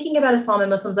are thinking about Islam and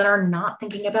Muslims and are not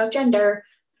thinking about gender,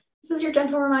 this is your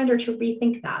gentle reminder to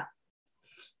rethink that.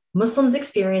 Muslims'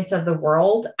 experience of the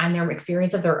world and their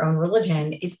experience of their own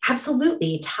religion is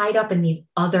absolutely tied up in these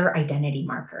other identity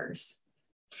markers.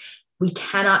 We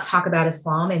cannot talk about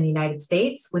Islam in the United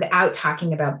States without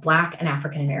talking about Black and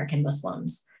African American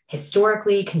Muslims.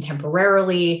 Historically,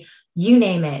 contemporarily, you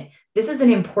name it, this is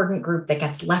an important group that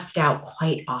gets left out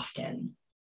quite often.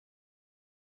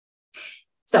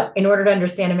 So in order to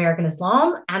understand American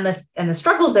Islam and the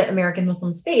struggles that American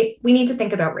Muslims face, we need to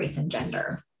think about race and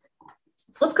gender.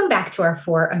 So let's come back to our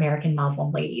 4 American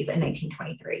Muslim ladies in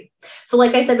 1923. So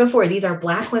like I said before, these are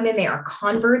Black women. They are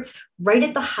converts right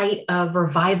at the height of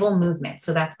revival movement.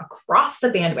 So that's across the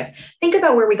bandwidth. Think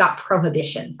about where we got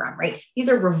prohibition from, right? These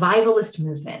are revivalist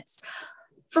movements.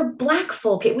 For Black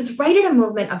folk, it was right at a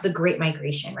movement of the Great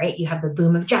Migration, right? You have the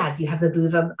boom of jazz, you have the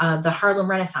boom of the Harlem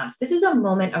Renaissance. This is a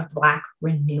moment of Black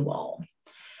renewal.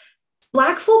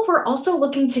 Black folk were also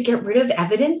looking to get rid of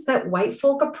evidence that white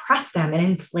folk oppressed them and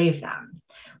enslaved them.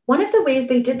 One of the ways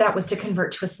they did that was to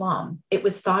convert to Islam. It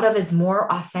was thought of as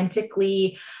more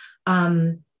authentically,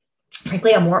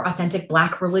 frankly, a more authentic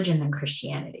Black religion than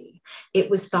Christianity. It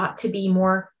was thought to be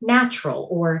more natural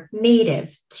or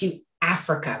native to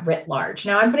Africa writ large.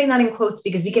 Now, I'm putting that in quotes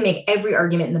because we can make every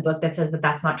argument in the book that says that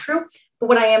that's not true. But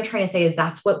what I am trying to say is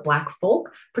that's what Black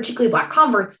folk, particularly Black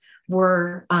converts,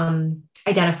 were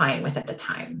identifying with at the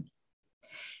time.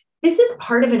 This is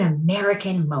part of an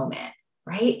American moment,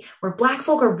 right? Where Black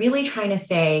folk are really trying to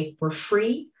say we're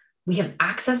free. We have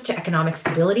access to economic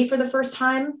stability for the first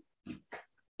time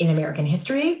in American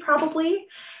history, probably.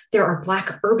 There are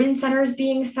Black urban centers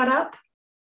being set up.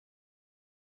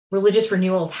 Religious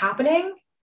renewal is happening.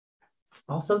 It's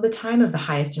also the time of the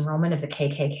highest enrollment of the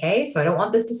KKK. So I don't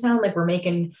want this to sound like we're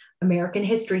making American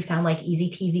history sound like easy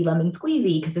peasy lemon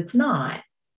squeezy, because it's not.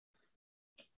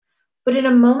 But in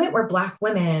a moment where Black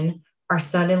women are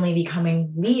suddenly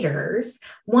becoming leaders,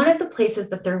 one of the places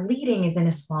that they're leading is in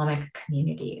Islamic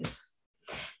communities.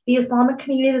 The Islamic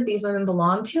community that these women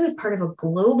belong to is part of a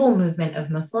global movement of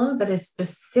Muslims that is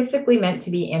specifically meant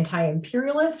to be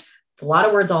anti-imperialist. It's a lot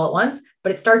of words all at once,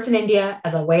 but it starts in India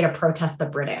as a way to protest the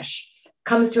British,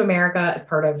 comes to America as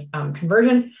part of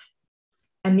conversion,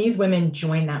 and these women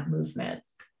join that movement.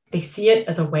 They see it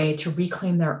as a way to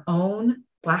reclaim their own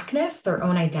Blackness, their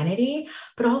own identity,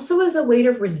 but also as a way to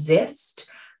resist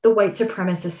the white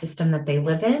supremacist system that they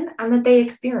live in and that they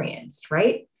experienced,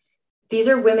 right? These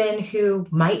are women who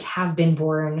might have been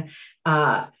born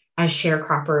as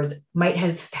sharecroppers, might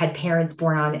have had parents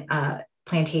born on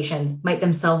plantations, might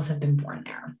themselves have been born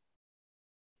there.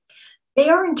 They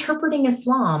are interpreting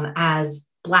Islam as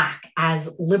Black, as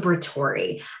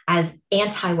liberatory, as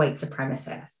anti-white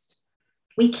supremacist.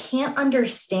 We can't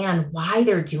understand why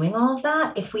they're doing all of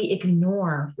that if we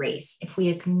ignore race, if we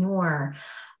ignore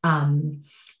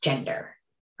gender,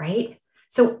 right?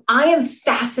 So I am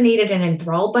fascinated and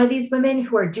enthralled by these women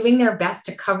who are doing their best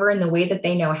to cover in the way that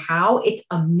they know how. It's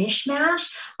a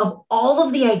mishmash of all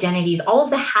of the identities, all of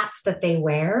the hats that they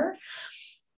wear.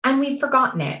 And we've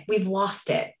forgotten it. We've lost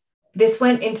it. This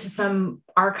went into some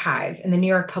archive in the New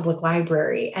York Public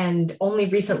Library and only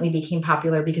recently became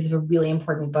popular because of a really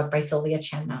important book by Sylvia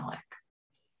Chan Malik.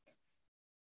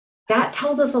 That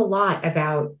tells us a lot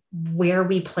about where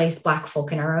we place Black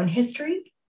folk in our own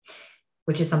history,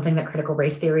 which is something that critical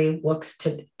race theory looks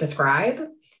to describe.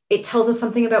 It tells us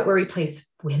something about where we place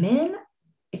women.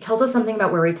 It tells us something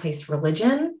about where we place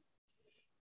religion.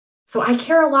 So I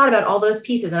care a lot about all those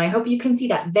pieces, and I hope you can see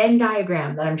that Venn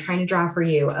diagram that I'm trying to draw for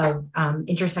you of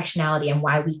intersectionality and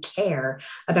why we care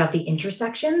about the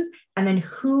intersections, and then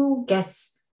who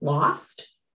gets lost,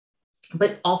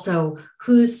 but also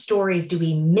whose stories do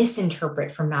we misinterpret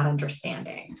from not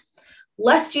understanding.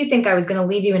 Lest you think I was going to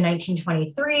leave you in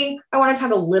 1923, I want to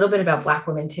talk a little bit about Black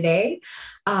women today.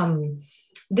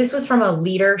 This was from a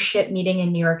leadership meeting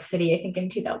in New York City, I think in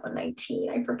 2019,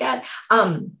 I forget.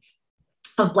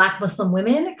 Of Black Muslim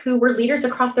women who were leaders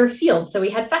across their field. So we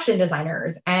had fashion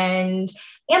designers and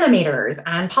animators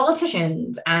and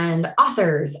politicians and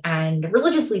authors and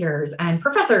religious leaders and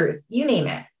professors, you name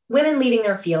it, women leading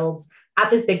their fields at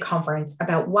this big conference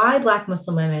about why Black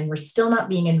Muslim women were still not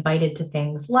being invited to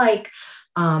things like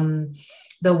the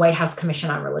White House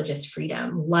Commission on Religious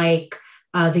Freedom, like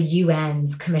the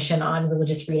UN's Commission on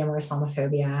Religious Freedom or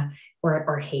Islamophobia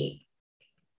or hate.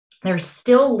 They're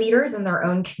still leaders in their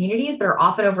own communities, but are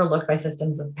often overlooked by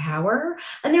systems of power.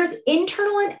 And there's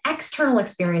internal and external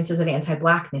experiences of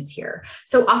anti-Blackness here.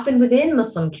 So often within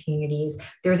Muslim communities,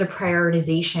 there's a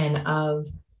prioritization of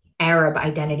Arab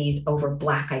identities over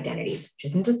Black identities,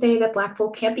 which isn't to say that Black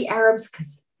folk can't be Arabs,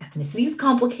 because ethnicity is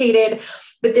complicated,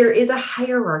 but there is a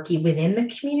hierarchy within the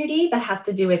community that has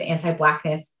to do with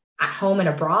anti-Blackness at home and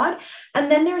abroad.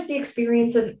 And then there's the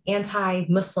experience of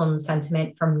anti-Muslim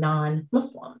sentiment from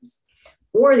non-Muslims,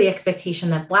 or the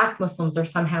expectation that Black Muslims are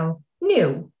somehow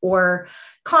new or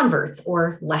converts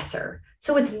or lesser.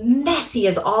 So it's messy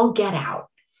as all get out.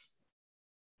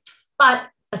 But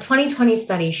a 2020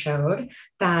 study showed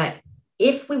that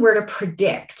if we were to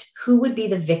predict who would be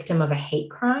the victim of a hate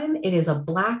crime, it is a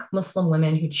Black Muslim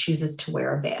woman who chooses to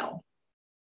wear a veil,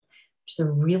 which is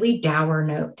a really dour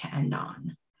note to end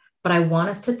on. But I want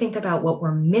us to think about what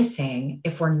we're missing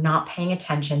if we're not paying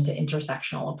attention to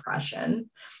intersectional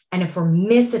oppression and if we're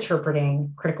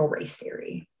misinterpreting critical race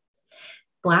theory.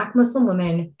 Black Muslim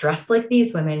women dressed like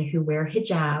these women who wear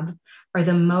hijab are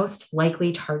the most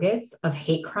likely targets of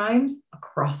hate crimes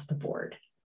across the board.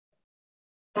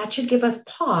 That should give us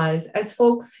pause as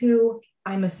folks who,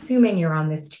 I'm assuming you're on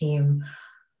this team,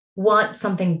 want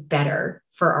something better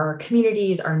for our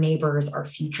communities, our neighbors, our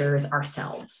futures,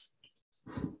 ourselves.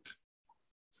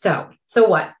 So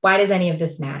what? Why does any of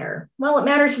this matter? Well, it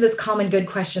matters for this common good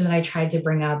question that I tried to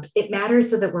bring up. It matters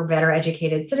so that we're better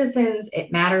educated citizens.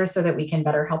 It matters so that we can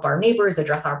better help our neighbors,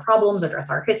 address our problems,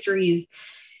 address our histories.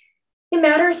 It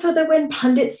matters so that when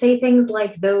pundits say things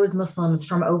like those Muslims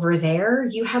from over there,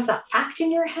 you have that fact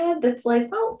in your head that's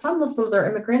like, well, some Muslims are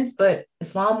immigrants, but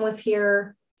Islam was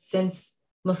here since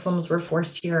Muslims were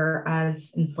forced here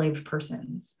as enslaved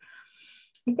persons.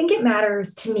 I think it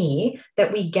matters to me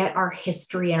that we get our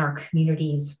history and our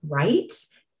communities right,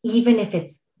 even if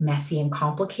it's messy and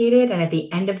complicated. And at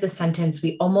the end of the sentence,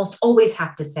 we almost always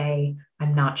have to say,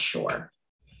 I'm not sure.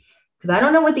 Because I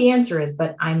don't know what the answer is,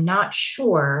 but I'm not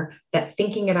sure that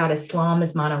thinking about Islam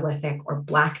as monolithic or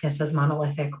Blackness as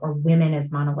monolithic or women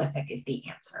as monolithic is the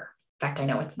answer. In fact, I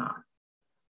know it's not.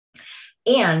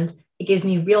 And it gives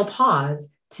me real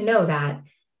pause to know that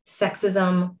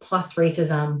sexism plus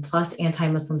racism plus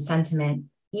anti-Muslim sentiment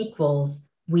equals,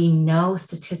 we know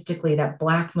statistically that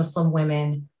Black Muslim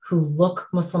women who look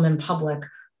Muslim in public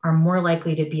are more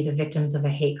likely to be the victims of a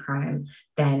hate crime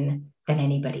than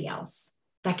anybody else.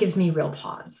 That gives me real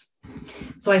pause.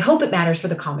 So I hope it matters for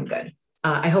the common good.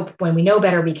 I hope when we know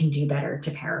better, we can do better,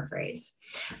 to paraphrase.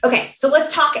 Okay, so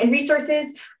let's talk and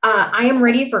resources. I am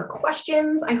ready for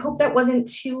questions. I hope that wasn't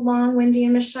too long, Wendy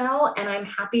and Michelle, and I'm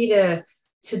happy to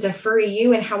defer to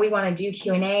you and how we want to do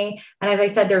Q&A. And as I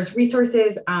said, there's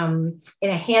resources in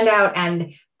a handout,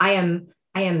 and I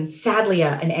am sadly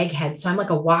an egghead. So I'm like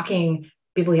a walking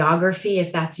bibliography,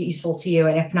 if that's useful to you.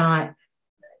 And if not,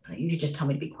 you could just tell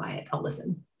me to be quiet. I'll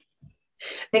listen.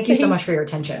 Thank you so much for your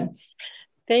attention.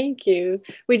 Thank you.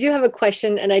 We do have a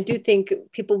question, and I do think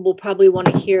people will probably want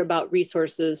to hear about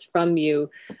resources from you.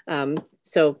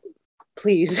 So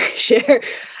please share.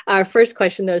 Our first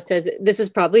question, though, says, this is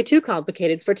probably too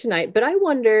complicated for tonight, but I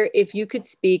wonder if you could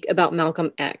speak about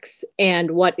Malcolm X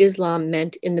and what Islam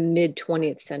meant in the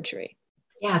mid-20th century.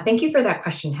 Yeah, thank you for that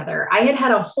question, Heather. I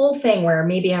had a whole thing where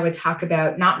maybe I would talk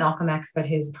about not Malcolm X, but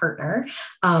his partner,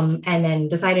 and then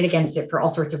decided against it for all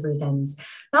sorts of reasons.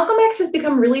 Malcolm X has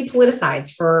become really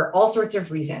politicized for all sorts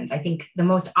of reasons. I think the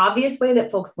most obvious way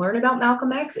that folks learn about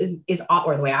Malcolm X is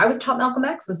or the way I was taught Malcolm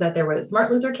X was that there was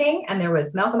Martin Luther King and there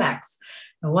was Malcolm X.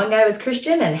 And one guy was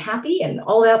Christian and happy and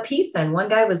all about peace, and one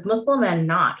guy was Muslim and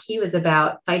not. He was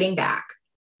about fighting back.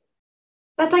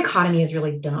 That dichotomy is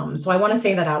really dumb. So I want to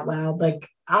say that out loud. Like,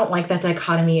 I don't like that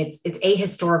dichotomy. It's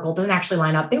ahistorical. It doesn't actually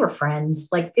line up. They were friends.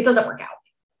 Like, it doesn't work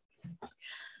out.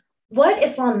 What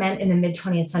Islam meant in the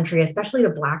mid-20th century, especially to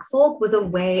Black folk, was a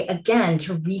way, again,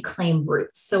 to reclaim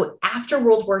roots. So after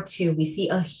World War II, we see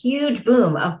a huge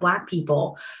boom of Black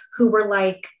people who were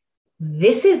like,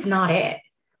 this is not it.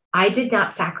 I did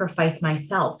not sacrifice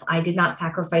myself. I did not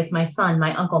sacrifice my son,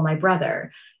 my uncle, my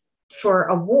brother for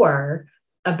a war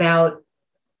about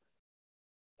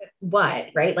what,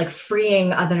 right? Like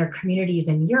freeing other communities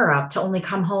in Europe to only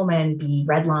come home and be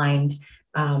redlined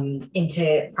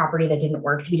into property that didn't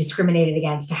work, to be discriminated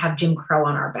against, to have Jim Crow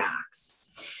on our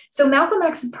backs. So Malcolm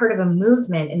X is part of a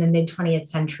movement in the mid-20th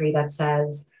century that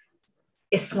says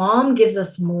Islam gives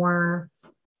us more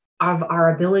of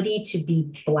our ability to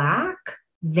be Black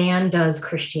than does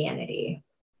Christianity.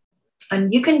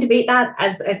 And you can debate that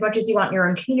as much as you want in your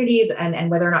own communities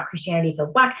and whether or not Christianity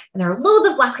feels Black. And there are loads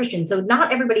of Black Christians, so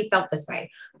not everybody felt this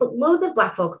way. But loads of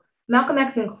Black folk, Malcolm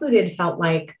X included, felt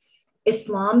like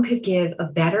Islam could give a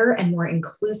better and more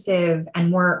inclusive and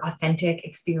more authentic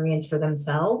experience for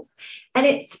themselves. And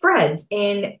it spreads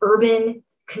in urban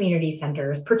community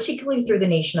centers, particularly through the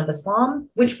Nation of Islam,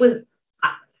 which was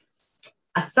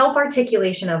a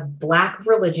self-articulation of Black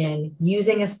religion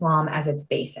using Islam as its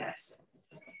basis.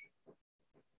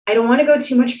 I don't want to go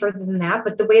too much further than that,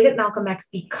 but the way that Malcolm X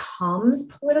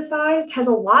becomes politicized has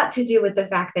a lot to do with the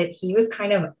fact that he was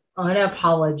kind of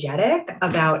unapologetic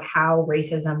about how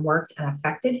racism worked and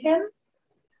affected him.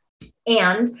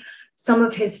 And some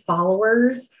of his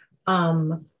followers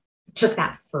took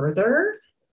that further,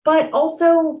 but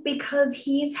also because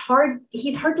he's hard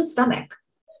to stomach,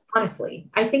 honestly.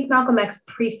 I think Malcolm X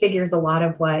prefigures a lot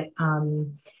of what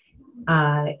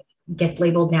gets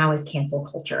labeled now as cancel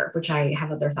culture, which I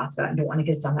have other thoughts about and don't want to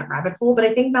get down that rabbit hole. But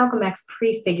I think Malcolm X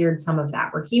prefigured some of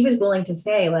that, where he was willing to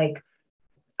say, like,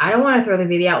 I don't want to throw the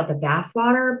baby out with the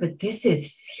bathwater, but this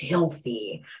is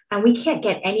filthy. And we can't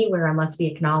get anywhere unless we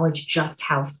acknowledge just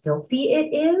how filthy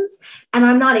it is. And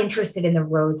I'm not interested in the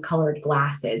rose-colored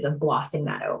glasses of glossing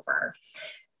that over.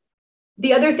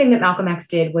 The other thing that Malcolm X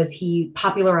did was he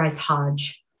popularized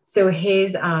Hajj. So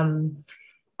his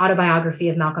autobiography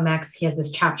of Malcolm X, he has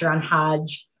this chapter on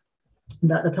Hajj.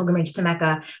 the pilgrimage to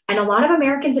Mecca. And a lot of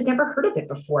Americans had never heard of it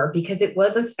before because it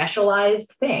was a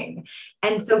specialized thing.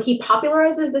 And so he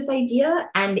popularizes this idea.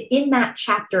 And in that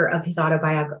chapter of his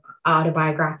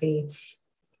autobiography,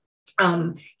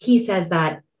 he says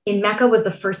that in Mecca was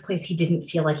the first place he didn't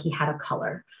feel like he had a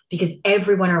color because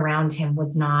everyone around him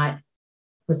was not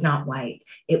white.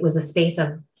 It was a space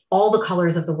of all the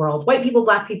colors of the world, white people,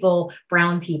 Black people,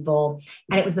 brown people.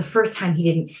 And it was the first time he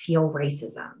didn't feel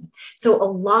racism. So a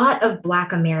lot of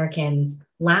Black Americans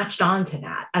latched onto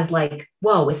that as like,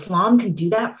 whoa, Islam can do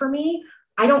that for me?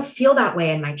 I don't feel that way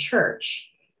in my church.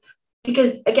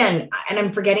 Because again, and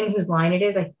I'm forgetting whose line it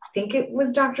is. I think it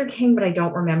was Dr. King, but I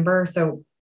don't remember. So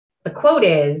the quote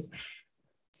is,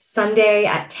 Sunday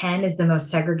at 10 is the most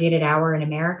segregated hour in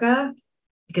America,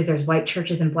 because there's white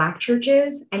churches and Black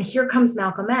churches. And here comes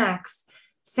Malcolm X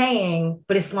saying,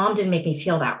 but Islam didn't make me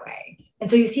feel that way.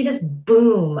 And so you see this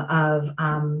boom of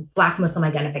Black Muslim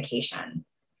identification.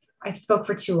 I spoke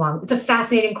for too long. It's a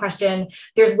fascinating question.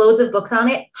 There's loads of books on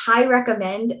it. High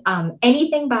recommend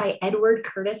anything by Edward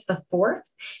Curtis IV.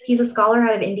 He's a scholar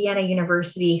out of Indiana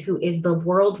University who is the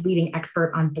world's leading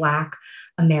expert on Black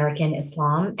American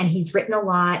Islam. And he's written a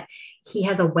lot. He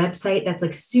has a website that's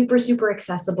like super, super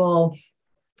accessible.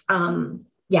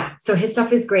 So his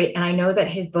stuff is great. And I know that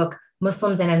his book,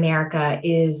 Muslims in America,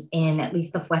 is in at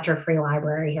least the Fletcher Free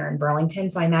Library here in Burlington.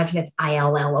 So I imagine it's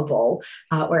ILL-able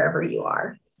wherever you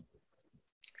are.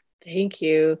 Thank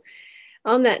you.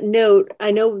 On that note,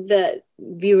 I know that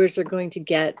viewers are going to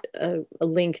get a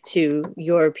link to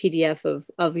your PDF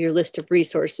of your list of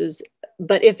resources.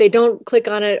 But if they don't click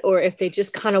on it, or if they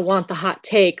just kind of want the hot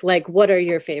take, like what are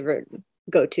your favorite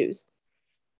go-tos?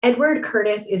 Edward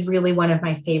Curtis is really one of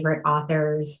my favorite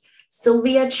authors.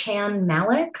 Sylvia Chan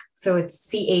Malik, so it's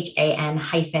CHAN-MALIK,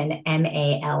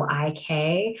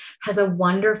 has a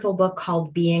wonderful book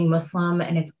called Being Muslim,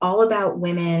 and it's all about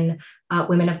women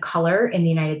of color in the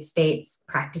United States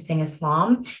practicing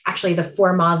Islam. Actually, The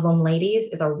Four Muslim Ladies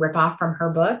is a ripoff from her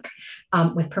book,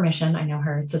 with permission. I know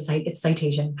her, it's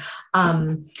citation.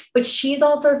 But she's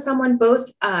also someone,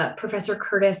 both Professor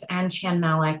Curtis and Chan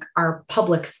Malik are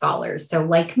public scholars. So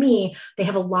like me, they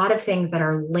have a lot of things that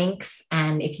are links.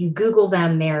 And if you Google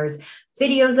them, there's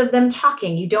videos of them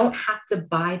talking. You don't have to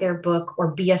buy their book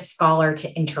or be a scholar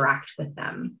to interact with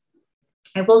them.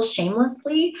 I will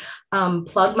shamelessly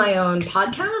plug my own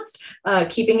podcast,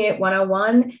 Keeping It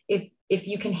 101. If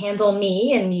you can handle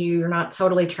me and you're not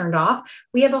totally turned off,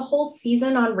 we have a whole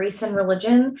season on race and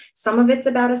religion. Some of it's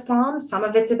about Islam, some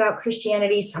of it's about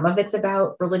Christianity, some of it's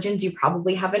about religions you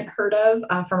probably haven't heard of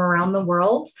from around the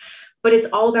world. But it's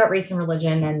all about race and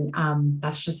religion. And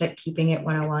that's just at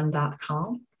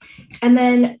keepingit101.com. And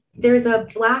then there's a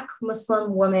Black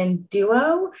Muslim woman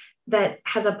duo that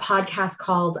has a podcast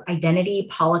called Identity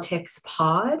Politics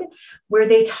Pod, where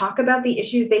they talk about the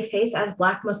issues they face as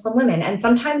Black Muslim women. And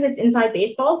sometimes it's inside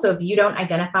baseball. So if you don't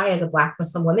identify as a Black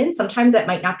Muslim woman, sometimes that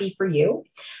might not be for you.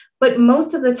 But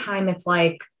most of the time it's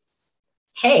like,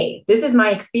 hey, this is my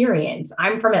experience.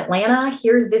 I'm from Atlanta.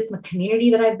 Here's this community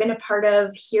that I've been a part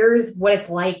of. Here's what it's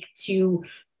like to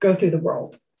go through the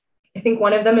world. I think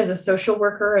one of them is a social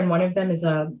worker and one of them is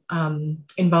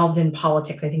involved in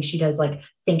politics. I think she does like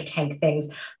think tank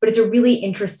things, but it's a really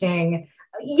interesting,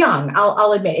 young,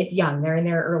 I'll admit it's young. They're in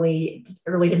their early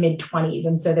to mid 20s.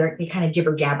 And so they kind of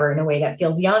jibber jabber in a way that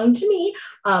feels young to me.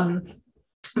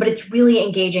 But it's really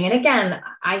engaging. And again,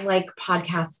 I like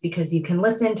podcasts because you can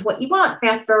listen to what you want,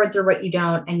 fast forward through what you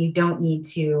don't, and you don't need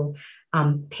to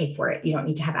pay for it. You don't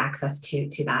need to have access to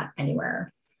that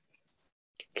anywhere.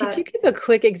 Could you give a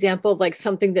quick example of like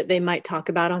something that they might talk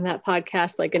about on that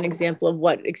podcast, like an example of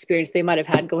what experience they might have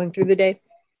had going through the day?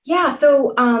 Yeah.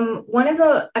 So one of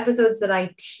the episodes that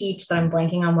I teach, that I'm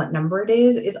blanking on what number it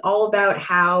is all about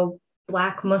how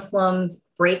Black Muslims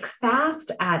break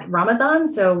fast at Ramadan.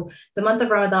 So the month of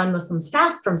Ramadan, Muslims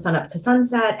fast from sunup to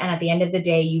sunset. And at the end of the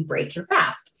day, you break your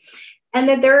fast. And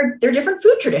that there are different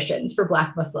food traditions for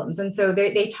Black Muslims. And so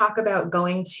they talk about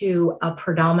going to a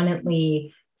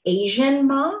predominantly Asian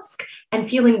mosque and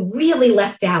feeling really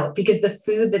left out because the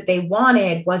food that they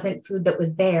wanted wasn't food that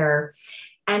was there.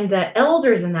 And the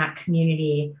elders in that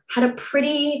community had a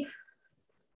pretty,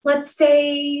 let's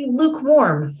say,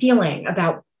 lukewarm feeling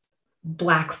about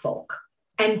Black folk.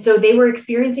 And so they were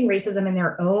experiencing racism in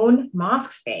their own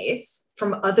mosque space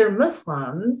from other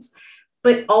Muslims,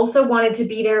 but also wanted to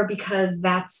be there because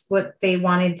that's what they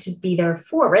wanted to be there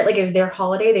for, right? Like it was their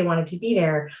holiday, they wanted to be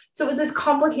there. So it was this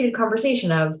complicated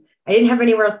conversation of, I didn't have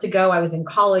anywhere else to go. I was in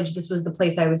college. This was the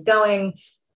place I was going.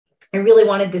 I really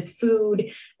wanted this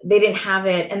food. They didn't have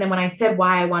it. And then when I said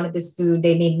why I wanted this food,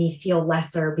 they made me feel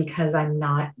lesser because I'm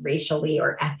not racially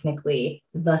or ethnically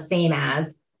the same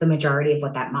as the majority of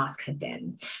what that mosque had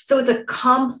been. So it's a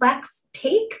complex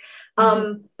take,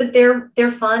 but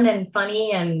they're fun and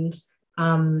funny. And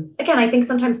again, I think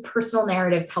sometimes personal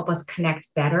narratives help us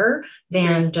connect better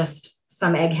than just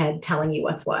some egghead telling you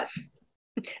what's what.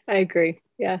 I agree.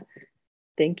 Yeah.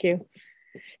 Thank you.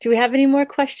 Do we have any more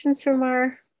questions from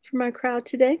our crowd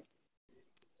today?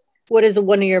 What is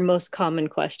one of your most common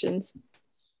questions?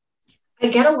 I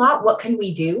get a lot, what can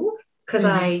we do? Because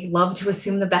I love to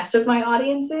assume the best of my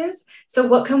audiences. So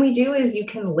what can we do is you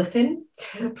can listen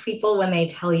to people when they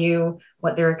tell you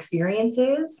what their experience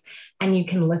is, and you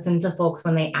can listen to folks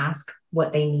when they ask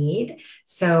what they need.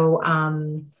 So,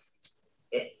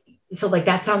 so like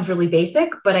that sounds really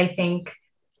basic, but I think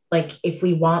like if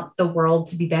we want the world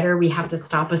to be better, we have to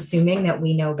stop assuming that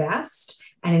we know best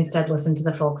and instead listen to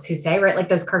the folks who say, right, like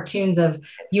those cartoons of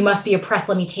you must be oppressed,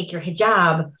 let me take your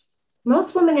hijab.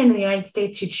 Most women in the United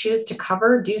States who choose to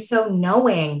cover do so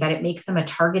knowing that it makes them a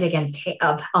target against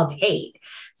of hate.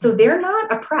 So they're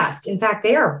not oppressed. In fact,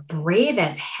 they are brave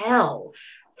as hell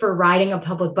for riding a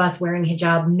public bus wearing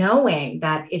hijab, knowing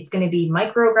that it's going to be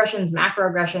microaggressions,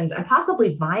 macroaggressions, and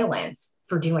possibly violence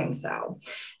for doing so.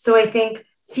 So I think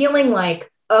feeling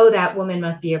like, oh, that woman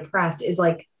must be oppressed is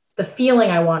like the feeling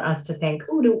I want us to think,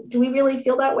 oh, do we really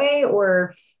feel that way?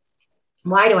 Or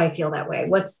why do I feel that way?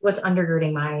 What's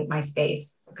undergirding my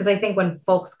space? Because I think when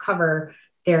folks cover,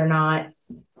 they're not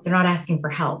asking for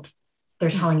help. They're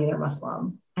telling you they're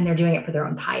Muslim and they're doing it for their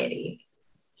own piety.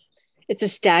 It's a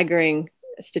staggering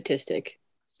statistic,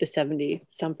 the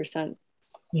 70-some%.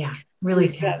 Yeah, really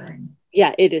staggering.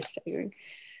 Yeah, it is staggering.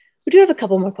 We do have a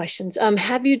couple more questions.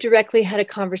 Have you directly had a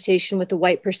conversation with a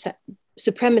white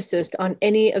supremacist on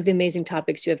any of the amazing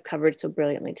topics you have covered so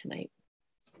brilliantly tonight?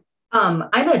 I'm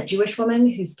a Jewish woman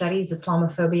who studies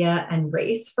Islamophobia and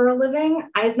race for a living.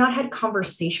 I have not had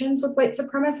conversations with white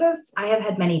supremacists. I have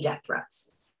had many death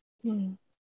threats.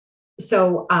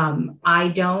 So I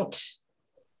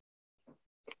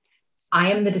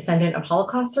am the descendant of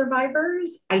Holocaust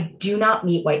survivors. I do not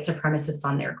meet white supremacists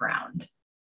on their ground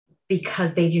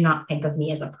because they do not think of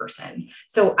me as a person.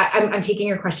 So I'm taking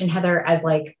your question, Heather, as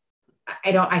like,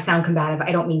 I sound combative.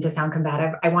 I don't mean to sound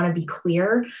combative. I want to be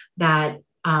clear that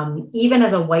even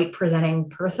as a white presenting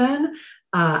person,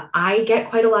 I get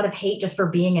quite a lot of hate just for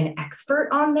being an expert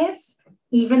on this,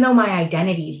 even though my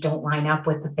identities don't line up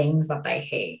with the things that I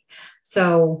hate.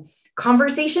 So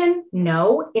conversation,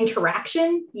 no.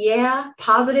 Interaction, yeah.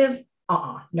 Positive,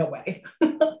 no way.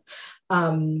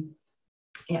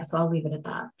 Yeah, so I'll leave it at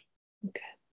that.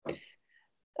 Okay.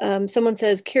 Someone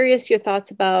says, curious your thoughts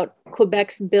about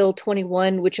Quebec's Bill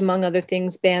 21, which among other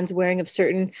things bans wearing of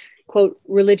certain, quote,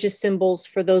 religious symbols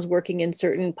for those working in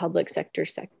certain public sector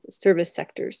service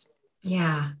sectors.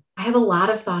 Yeah, I have a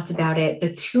lot of thoughts about it.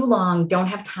 The too long, don't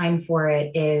have time for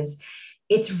it is,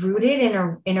 it's rooted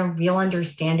in a real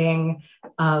understanding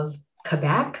of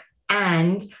Quebec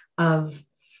and of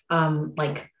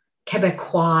like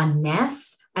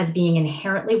Quebecois-ness as being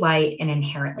inherently white and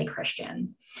inherently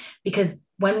Christian. Because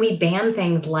when we ban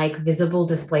things like visible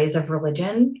displays of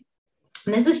religion,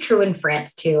 and this is true in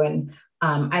France too, and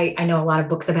I know a lot of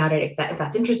books about it if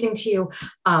that's interesting to you.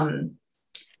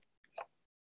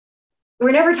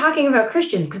 We're never talking about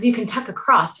Christians because you can tuck a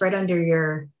cross right under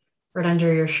your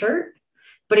shirt,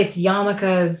 but it's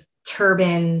yarmulkes,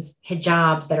 turbans,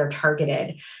 hijabs that are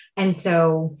targeted. And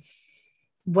so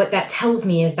what that tells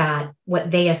me is that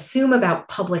what they assume about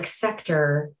public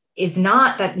sector is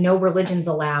not that no religion's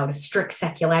allowed, strict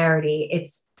secularity.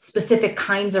 It's specific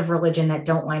kinds of religion that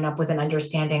don't line up with an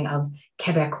understanding of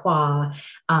Quebecois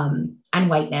and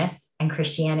whiteness, and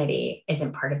Christianity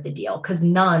isn't part of the deal because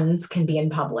nuns can be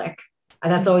in public.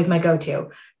 That's always my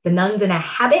go-to. The nuns in a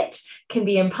habit can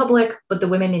be in public, but the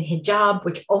women in hijab,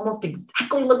 which almost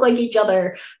exactly look like each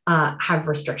other, have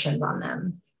restrictions on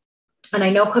them. And I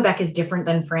know Quebec is different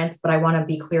than France, but I want to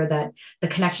be clear that the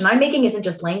connection I'm making isn't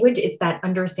just language. It's that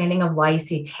understanding of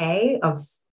laïcité, of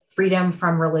freedom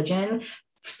from religion,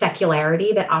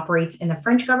 secularity that operates in the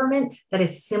French government that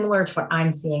is similar to what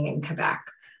I'm seeing in Quebec.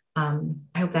 I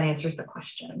hope that answers the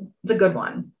question. It's a good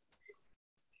one.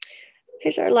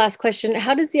 Here's our last question.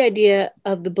 How does the idea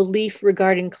of the belief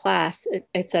regarding class,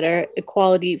 et cetera,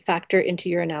 equality factor into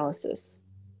your analysis?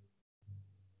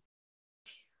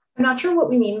 I'm not sure what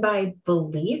we mean by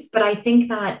belief, but I think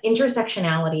that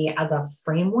intersectionality as a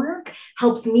framework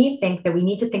helps me think that we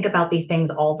need to think about these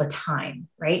things all the time,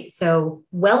 right? So,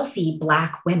 wealthy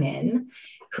Black women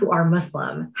who are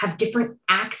Muslim have different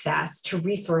access to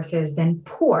resources than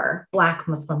poor Black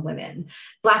Muslim women.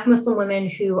 Black Muslim women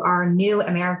who are new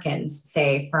Americans,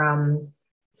 say from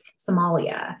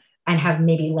Somalia, and have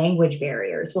maybe language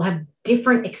barriers will have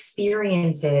different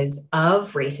experiences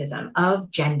of racism,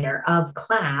 of gender, of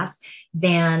class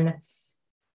than,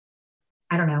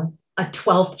 I don't know, a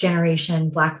 12th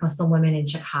generation Black Muslim woman in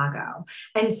Chicago.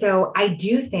 And so I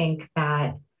do think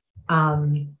that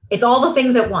it's all the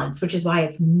things at once, which is why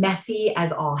it's messy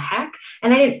as all heck.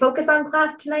 And I didn't focus on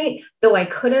class tonight, though I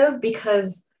could have,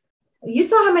 because you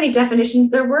saw how many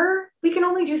definitions there were. We can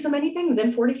only do so many things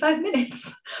in 45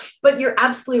 minutes. But you're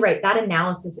absolutely right. That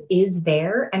analysis is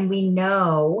there. And we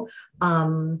know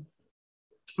that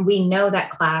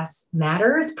class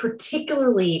matters,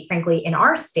 particularly, frankly, in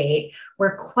our state,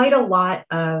 where quite a lot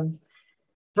of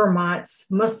Vermont's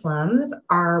Muslims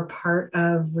are part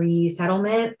of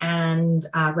resettlement and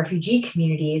refugee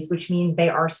communities, which means they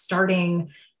are starting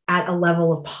at a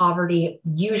level of poverty,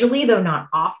 usually, though not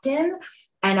often,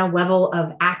 and a level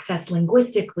of access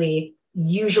linguistically,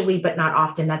 usually, but not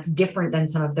often. That's different than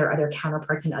some of their other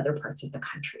counterparts in other parts of the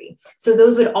country. So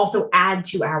those would also add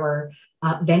to our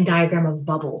Venn diagram of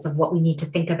bubbles of what we need to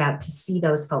think about to see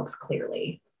those folks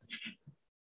clearly.